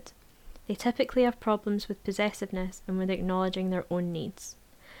needed. They typically have problems with possessiveness and with acknowledging their own needs.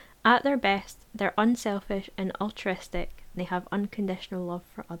 At their best, they're unselfish and altruistic. They have unconditional love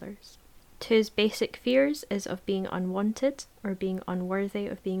for others. 2's basic fears is of being unwanted or being unworthy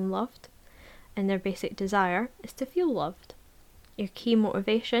of being loved, and their basic desire is to feel loved. Your key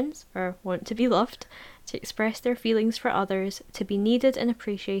motivations are want to be loved, to express their feelings for others, to be needed and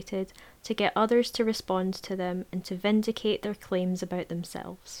appreciated, to get others to respond to them, and to vindicate their claims about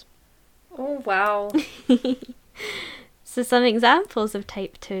themselves. Oh, wow. So some examples of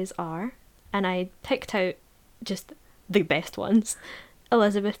type 2s are, and I picked out just the best ones,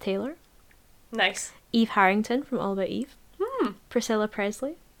 Elizabeth Taylor. Nice. Eve Harrington from All About Eve. Priscilla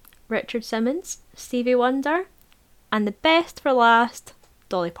Presley. Richard Simmons. Stevie Wonder. And the best for last,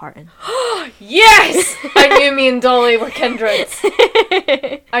 Dolly Parton. Yes! I knew me and Dolly were kindred.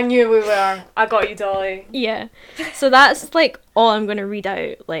 I knew we were. I got you, Dolly. Yeah. So that's like all I'm going to read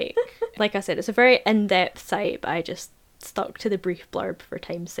out. Like I said, it's a very in-depth site, but I just stuck to the brief blurb for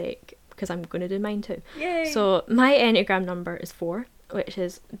time's sake because I'm going to do mine too. Yay! So my Enneagram number is 4, which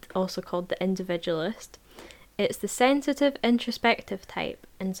is also called the individualist. It's the sensitive, introspective type,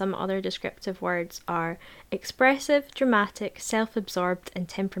 and some other descriptive words are expressive, dramatic, self-absorbed, and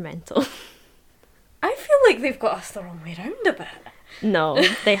temperamental. I feel like they've got us the wrong way round a bit. No,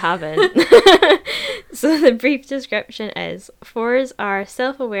 they haven't. So the brief description is 4s are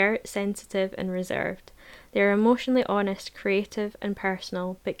self-aware, sensitive, and reserved. They are emotionally honest, creative, and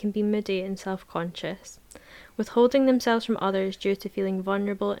personal, but can be moody and self-conscious. Withholding themselves from others due to feeling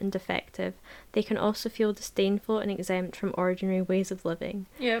vulnerable and defective, they can also feel disdainful and exempt from ordinary ways of living.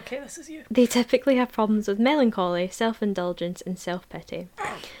 Yeah, okay, this is you. They typically have problems with melancholy, self-indulgence, and self-pity.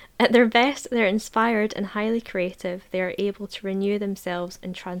 At their best, they're inspired and highly creative. They are able to renew themselves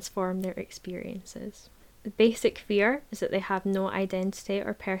and transform their experiences. The basic fear is that they have no identity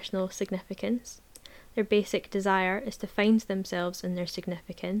or personal significance. Their basic desire is to find themselves in their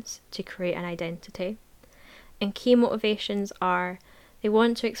significance, to create an identity. And key motivations are they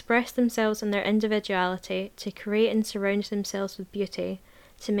want to express themselves in their individuality, to create and surround themselves with beauty,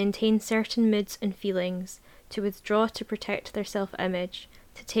 to maintain certain moods and feelings, to withdraw to protect their self-image,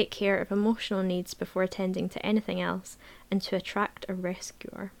 to take care of emotional needs before attending to anything else, and to attract a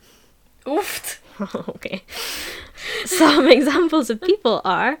rescuer. Oof. Okay. Some examples of people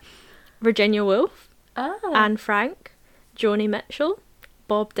are Virginia Woolf, Anne Frank, Joni Mitchell,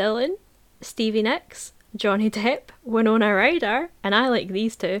 Bob Dylan, Stevie Nicks, Johnny Depp, Winona Ryder, and I like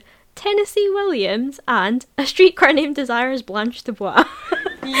these two, Tennessee Williams, and A Streetcar Named Desire is Blanche DuBois.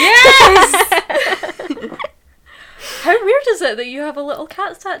 Yes! How weird is it that you have a little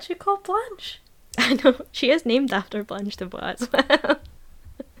cat statue called Blanche? I know, she is named after Blanche DuBois as well.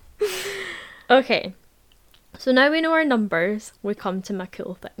 Okay, so now we know our numbers, we come to my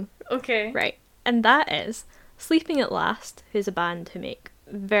cool thing. Okay. Right, and that is Sleeping at Last, who's a band who make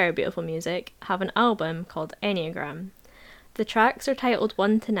very beautiful music, have an album called Enneagram. The tracks are titled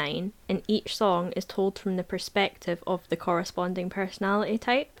 1 to 9, and each song is told from the perspective of the corresponding personality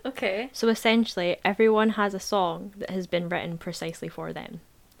type. Okay. So essentially, everyone has a song that has been written precisely for them.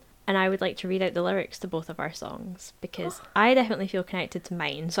 And I would like to read out the lyrics to both of our songs, because I definitely feel connected to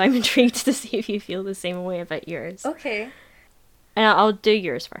mine, so I'm intrigued to see if you feel the same way about yours. Okay. And I'll do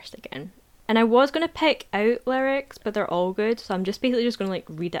yours first again. And I was going to pick out lyrics, but they're all good, so I'm just basically just going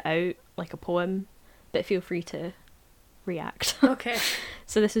to read it out like a poem, but feel free to react. Okay.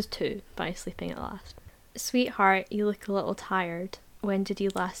 So this is 2 by Sleeping at Last. Sweetheart, you look a little tired. When did you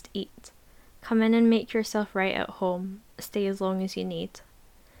last eat? Come in and make yourself right at home. Stay as long as you need.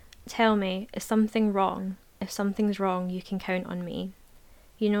 Tell me, is something wrong? If something's wrong, you can count on me.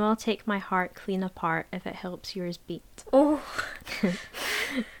 You know I'll take my heart clean apart if it helps yours beat. Oh.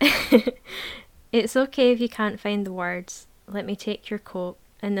 It's okay if you can't find the words. Let me take your coat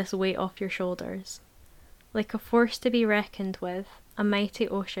and this weight off your shoulders. Like a force to be reckoned with, a mighty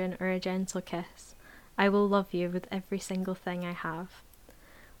ocean or a gentle kiss, I will love you with every single thing I have.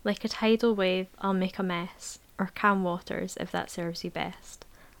 Like a tidal wave, I'll make a mess, or calm waters if that serves you best.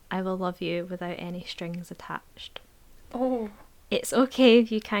 I will love you without any strings attached. Oh. It's okay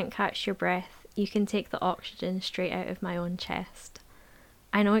if you can't catch your breath. You can take the oxygen straight out of my own chest.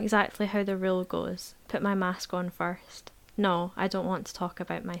 I know exactly how the rule goes. Put my mask on first. No, I don't want to talk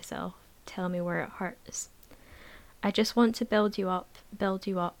about myself. Tell me where it hurts. I just want to build you up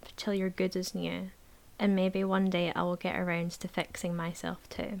till you're good as new. And maybe one day I will get around to fixing myself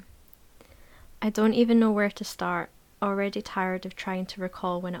too. I don't even know where to start, already tired of trying to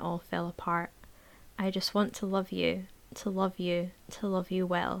recall when it all fell apart. I just want to love you, to love you, to love you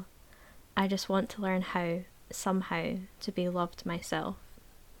well. I just want to learn how, somehow, to be loved myself.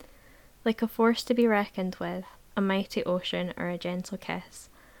 Like a force to be reckoned with, a mighty ocean or a gentle kiss,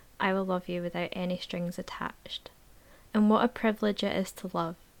 I will love you without any strings attached. And what a privilege it is to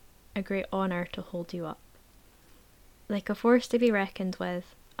love, a great honour to hold you up. Like a force to be reckoned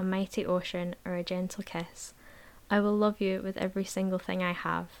with, a mighty ocean or a gentle kiss, I will love you with every single thing I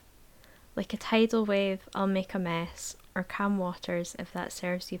have. Like a tidal wave, I'll make a mess, or calm waters if that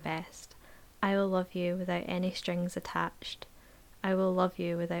serves you best. I will love you without any strings attached. I will love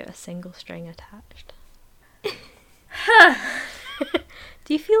you without a single string attached.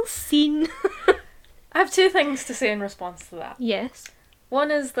 Do you feel seen? I have two things to say in response to that. Yes.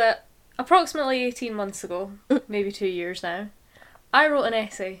 One is that approximately 18 months ago, maybe 2 years now, I wrote an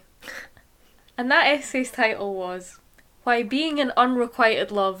essay. And that essay's title was Why Being in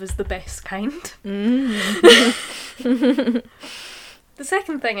Unrequited Love is the Best Kind. The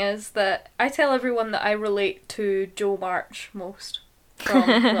second thing is that I tell everyone that I relate to Jo March most from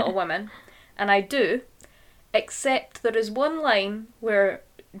Little Women. And I do, except there is one line where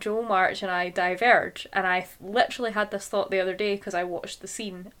Jo March and I diverge, and I literally had this thought the other day because I watched the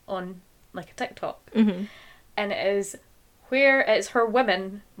scene on like a TikTok, and it is where it's her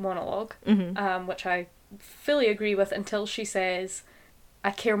women monologue, which I fully agree with until she says,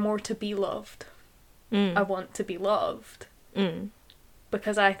 "I care more to be loved. I want to be loved,"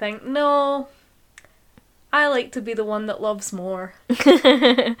 because I think no, I like to be the one that loves more.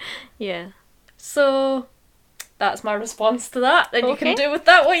 Yeah. So that's my response to that. Then you Okay. can do with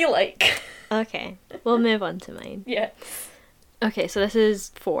that what you like. Okay, we'll move on to mine. Yeah. Okay, so this is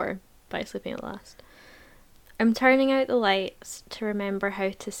 4 by Sleeping at Last. I'm turning out the lights to remember how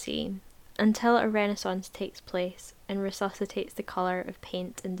to see, until a renaissance takes place and resuscitates the colour of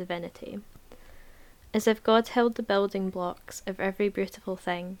paint and divinity. As if God held the building blocks of every beautiful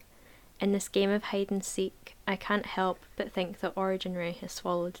thing, in this game of hide and seek, I can't help but think that Origin Ray has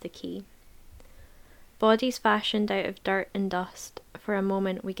swallowed the key. Bodies fashioned out of dirt and dust, for a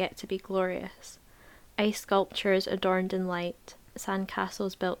moment we get to be glorious. Ice sculptures adorned in light, sand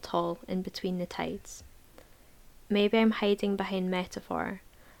castles built tall in between the tides. Maybe I'm hiding behind metaphor,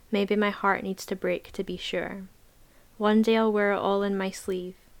 maybe my heart needs to break to be sure. One day I'll wear it all in my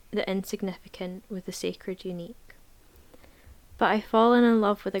sleeve, the insignificant with the sacred unique. But I've fallen in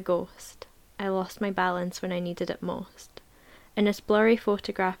love with a ghost, I lost my balance when I needed it most, and this blurry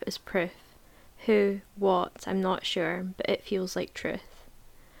photograph is proof. Who, what, I'm not sure, but it feels like truth.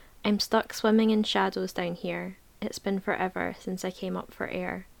 I'm stuck swimming in shadows down here. It's been forever since I came up for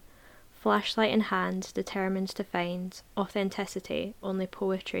air. Flashlight in hand, determined to find authenticity only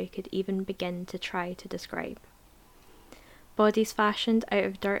poetry could even begin to try to describe. Bodies fashioned out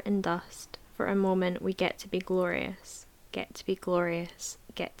of dirt and dust, for a moment we get to be glorious, get to be glorious,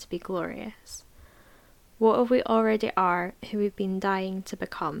 get to be glorious. What if we already are who we've been dying to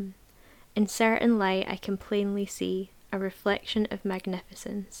become? In certain light I can plainly see a reflection of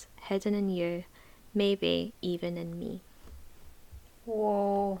magnificence hidden in you, maybe even in me.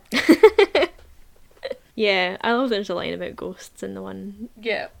 Whoa. Yeah, I love there's a line about ghosts in the one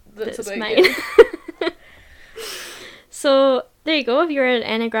Yeah, that's about mine. it. So there you go. If you're an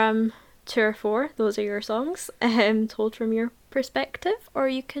Enneagram 2 or 4, those are your songs, told from your perspective. Or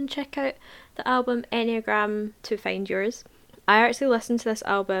you can check out the album Enneagram to find yours. I actually listened to this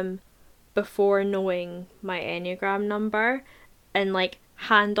album before knowing my Enneagram number, and like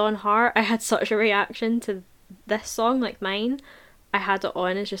hand on heart, I had such a reaction to this song, like mine. I had it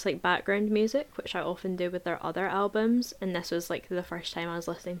on as just like background music, which I often do with their other albums, and this was like the first time I was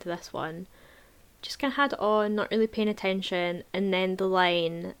listening to this one. Just kind of had it on, not really paying attention, and then the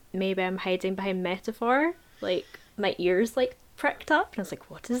line, maybe I'm hiding behind metaphor, like my ears like pricked up and I was like,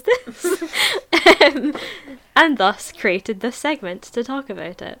 what is this? And thus created this segment to talk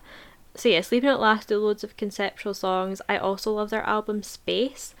about it. So yeah, Sleeping At Last do loads of conceptual songs. I also love their album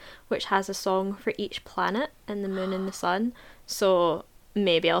Space, which has a song for each planet and the moon and the sun. So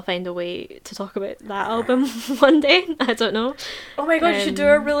maybe I'll find a way to talk about that album one day. I don't know. Oh my god, you should do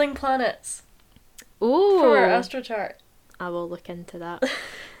our ruling planets for our astro chart. I will look into that.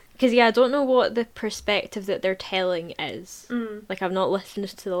 Because yeah, I don't know what the perspective that they're telling is. Like, I've not listened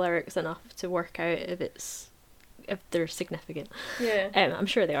to the lyrics enough to work out if they're significant. Yeah. I'm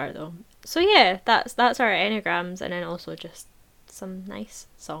sure they are though. So yeah, that's our enneagrams, and then also just some nice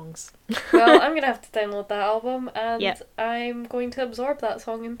songs. Well, I'm gonna have to download that album, and Yep. I'm going to absorb that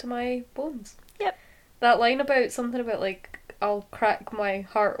song into my bones. Yep. That line about something about like I'll crack my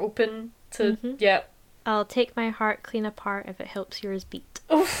heart open to yep. I'll take my heart clean apart if it helps yours beat.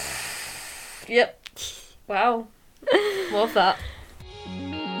 Oof. Yep. Wow. Love that.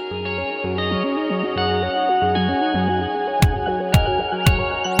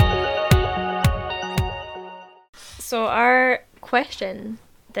 So our question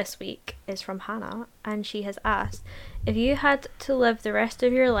this week is from Hannah, and she has asked, if you had to live the rest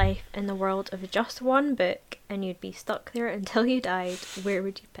of your life in the world of just one book and you'd be stuck there until you died, where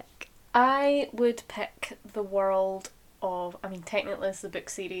would you pick? I would pick the world of, I mean, technically it's the book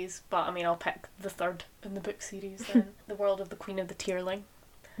series, but I mean, I'll pick the third in the book series then. The world of the Queen of the Tearling,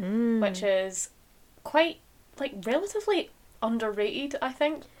 which is quite, like, relatively underrated, I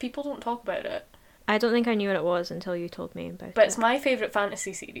think. People don't talk about it. I don't think I knew what it was until you told me about it. But it's my favourite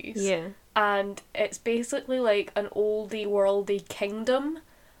fantasy series. Yeah. And it's basically like an oldie worldy kingdom.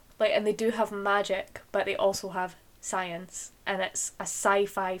 Like, and they do have magic, but they also have science. And it's a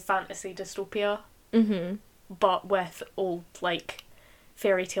sci-fi fantasy dystopia. But with old, like,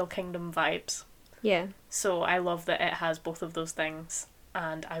 fairy tale kingdom vibes. Yeah. So I love that it has both of those things.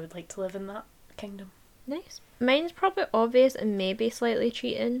 And I would like to live in that kingdom. Nice. Mine's probably obvious and maybe slightly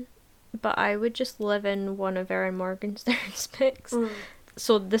cheating, but I would just live in one of Erin Morgenstern's books.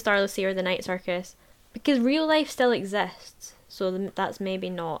 So The Starless Sea or The Night Circus. Because real life still exists. So that's maybe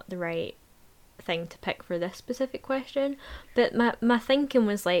not the right thing to pick for this specific question. But my thinking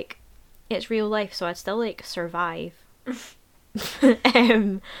was like, it's real life, so I'd still like survive.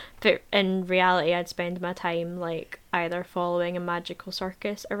 But in reality, I'd spend my time like either following a magical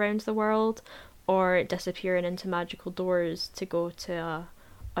circus around the world or disappearing into magical doors to go to a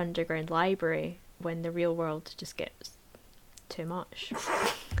underground library when the real world just gets too much.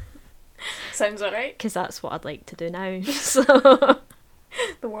 Sounds alright. Because that's what I'd like to do now. So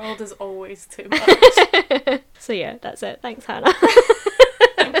the world is always too much. So yeah, that's it. Thanks, Hannah.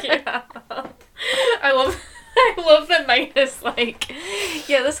 Thank you. I love that mine is like,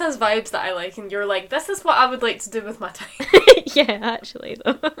 yeah, this has vibes that I like, and you're like, this is what I would like to do with my time. Yeah, actually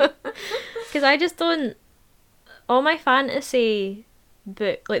though. Because I just don't, all my fantasy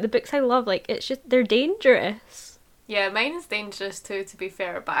like the books I love, like, it's just, they're dangerous. Yeah, mine is dangerous too, to be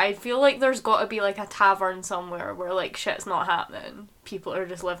fair, but I feel like there's got to be like a tavern somewhere where like shit's not happening, people are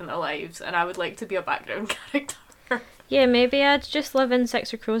just living their lives, and I would like to be a background character. Yeah, maybe I'd just live in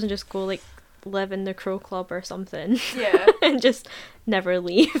Six of Crows and just go like live in the Crow Club or something. Yeah. And just never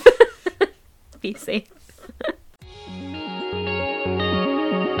leave. Be safe.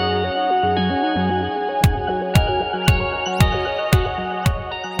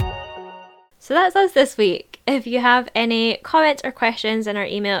 So that's us this week. If you have any comments or questions, then our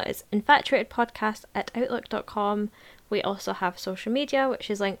email is infatuatedpodcast@outlook.com. We also have social media, which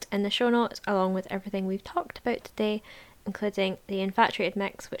is linked in the show notes, along with everything we've talked about today, including the Infatuated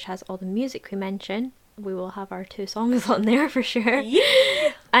Mix, which has all the music we mention. We will have our 2 songs on there for sure.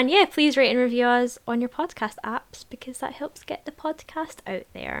 Yeah. And yeah, please rate and review us on your podcast apps, because that helps get the podcast out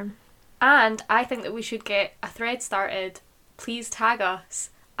there. And I think that we should get a thread started. Please tag us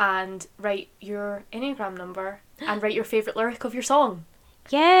and write your Enneagram number and write your favourite lyric of your song.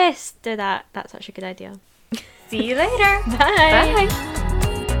 Yes, do that. That's such a good idea. See you later. Bye. Bye.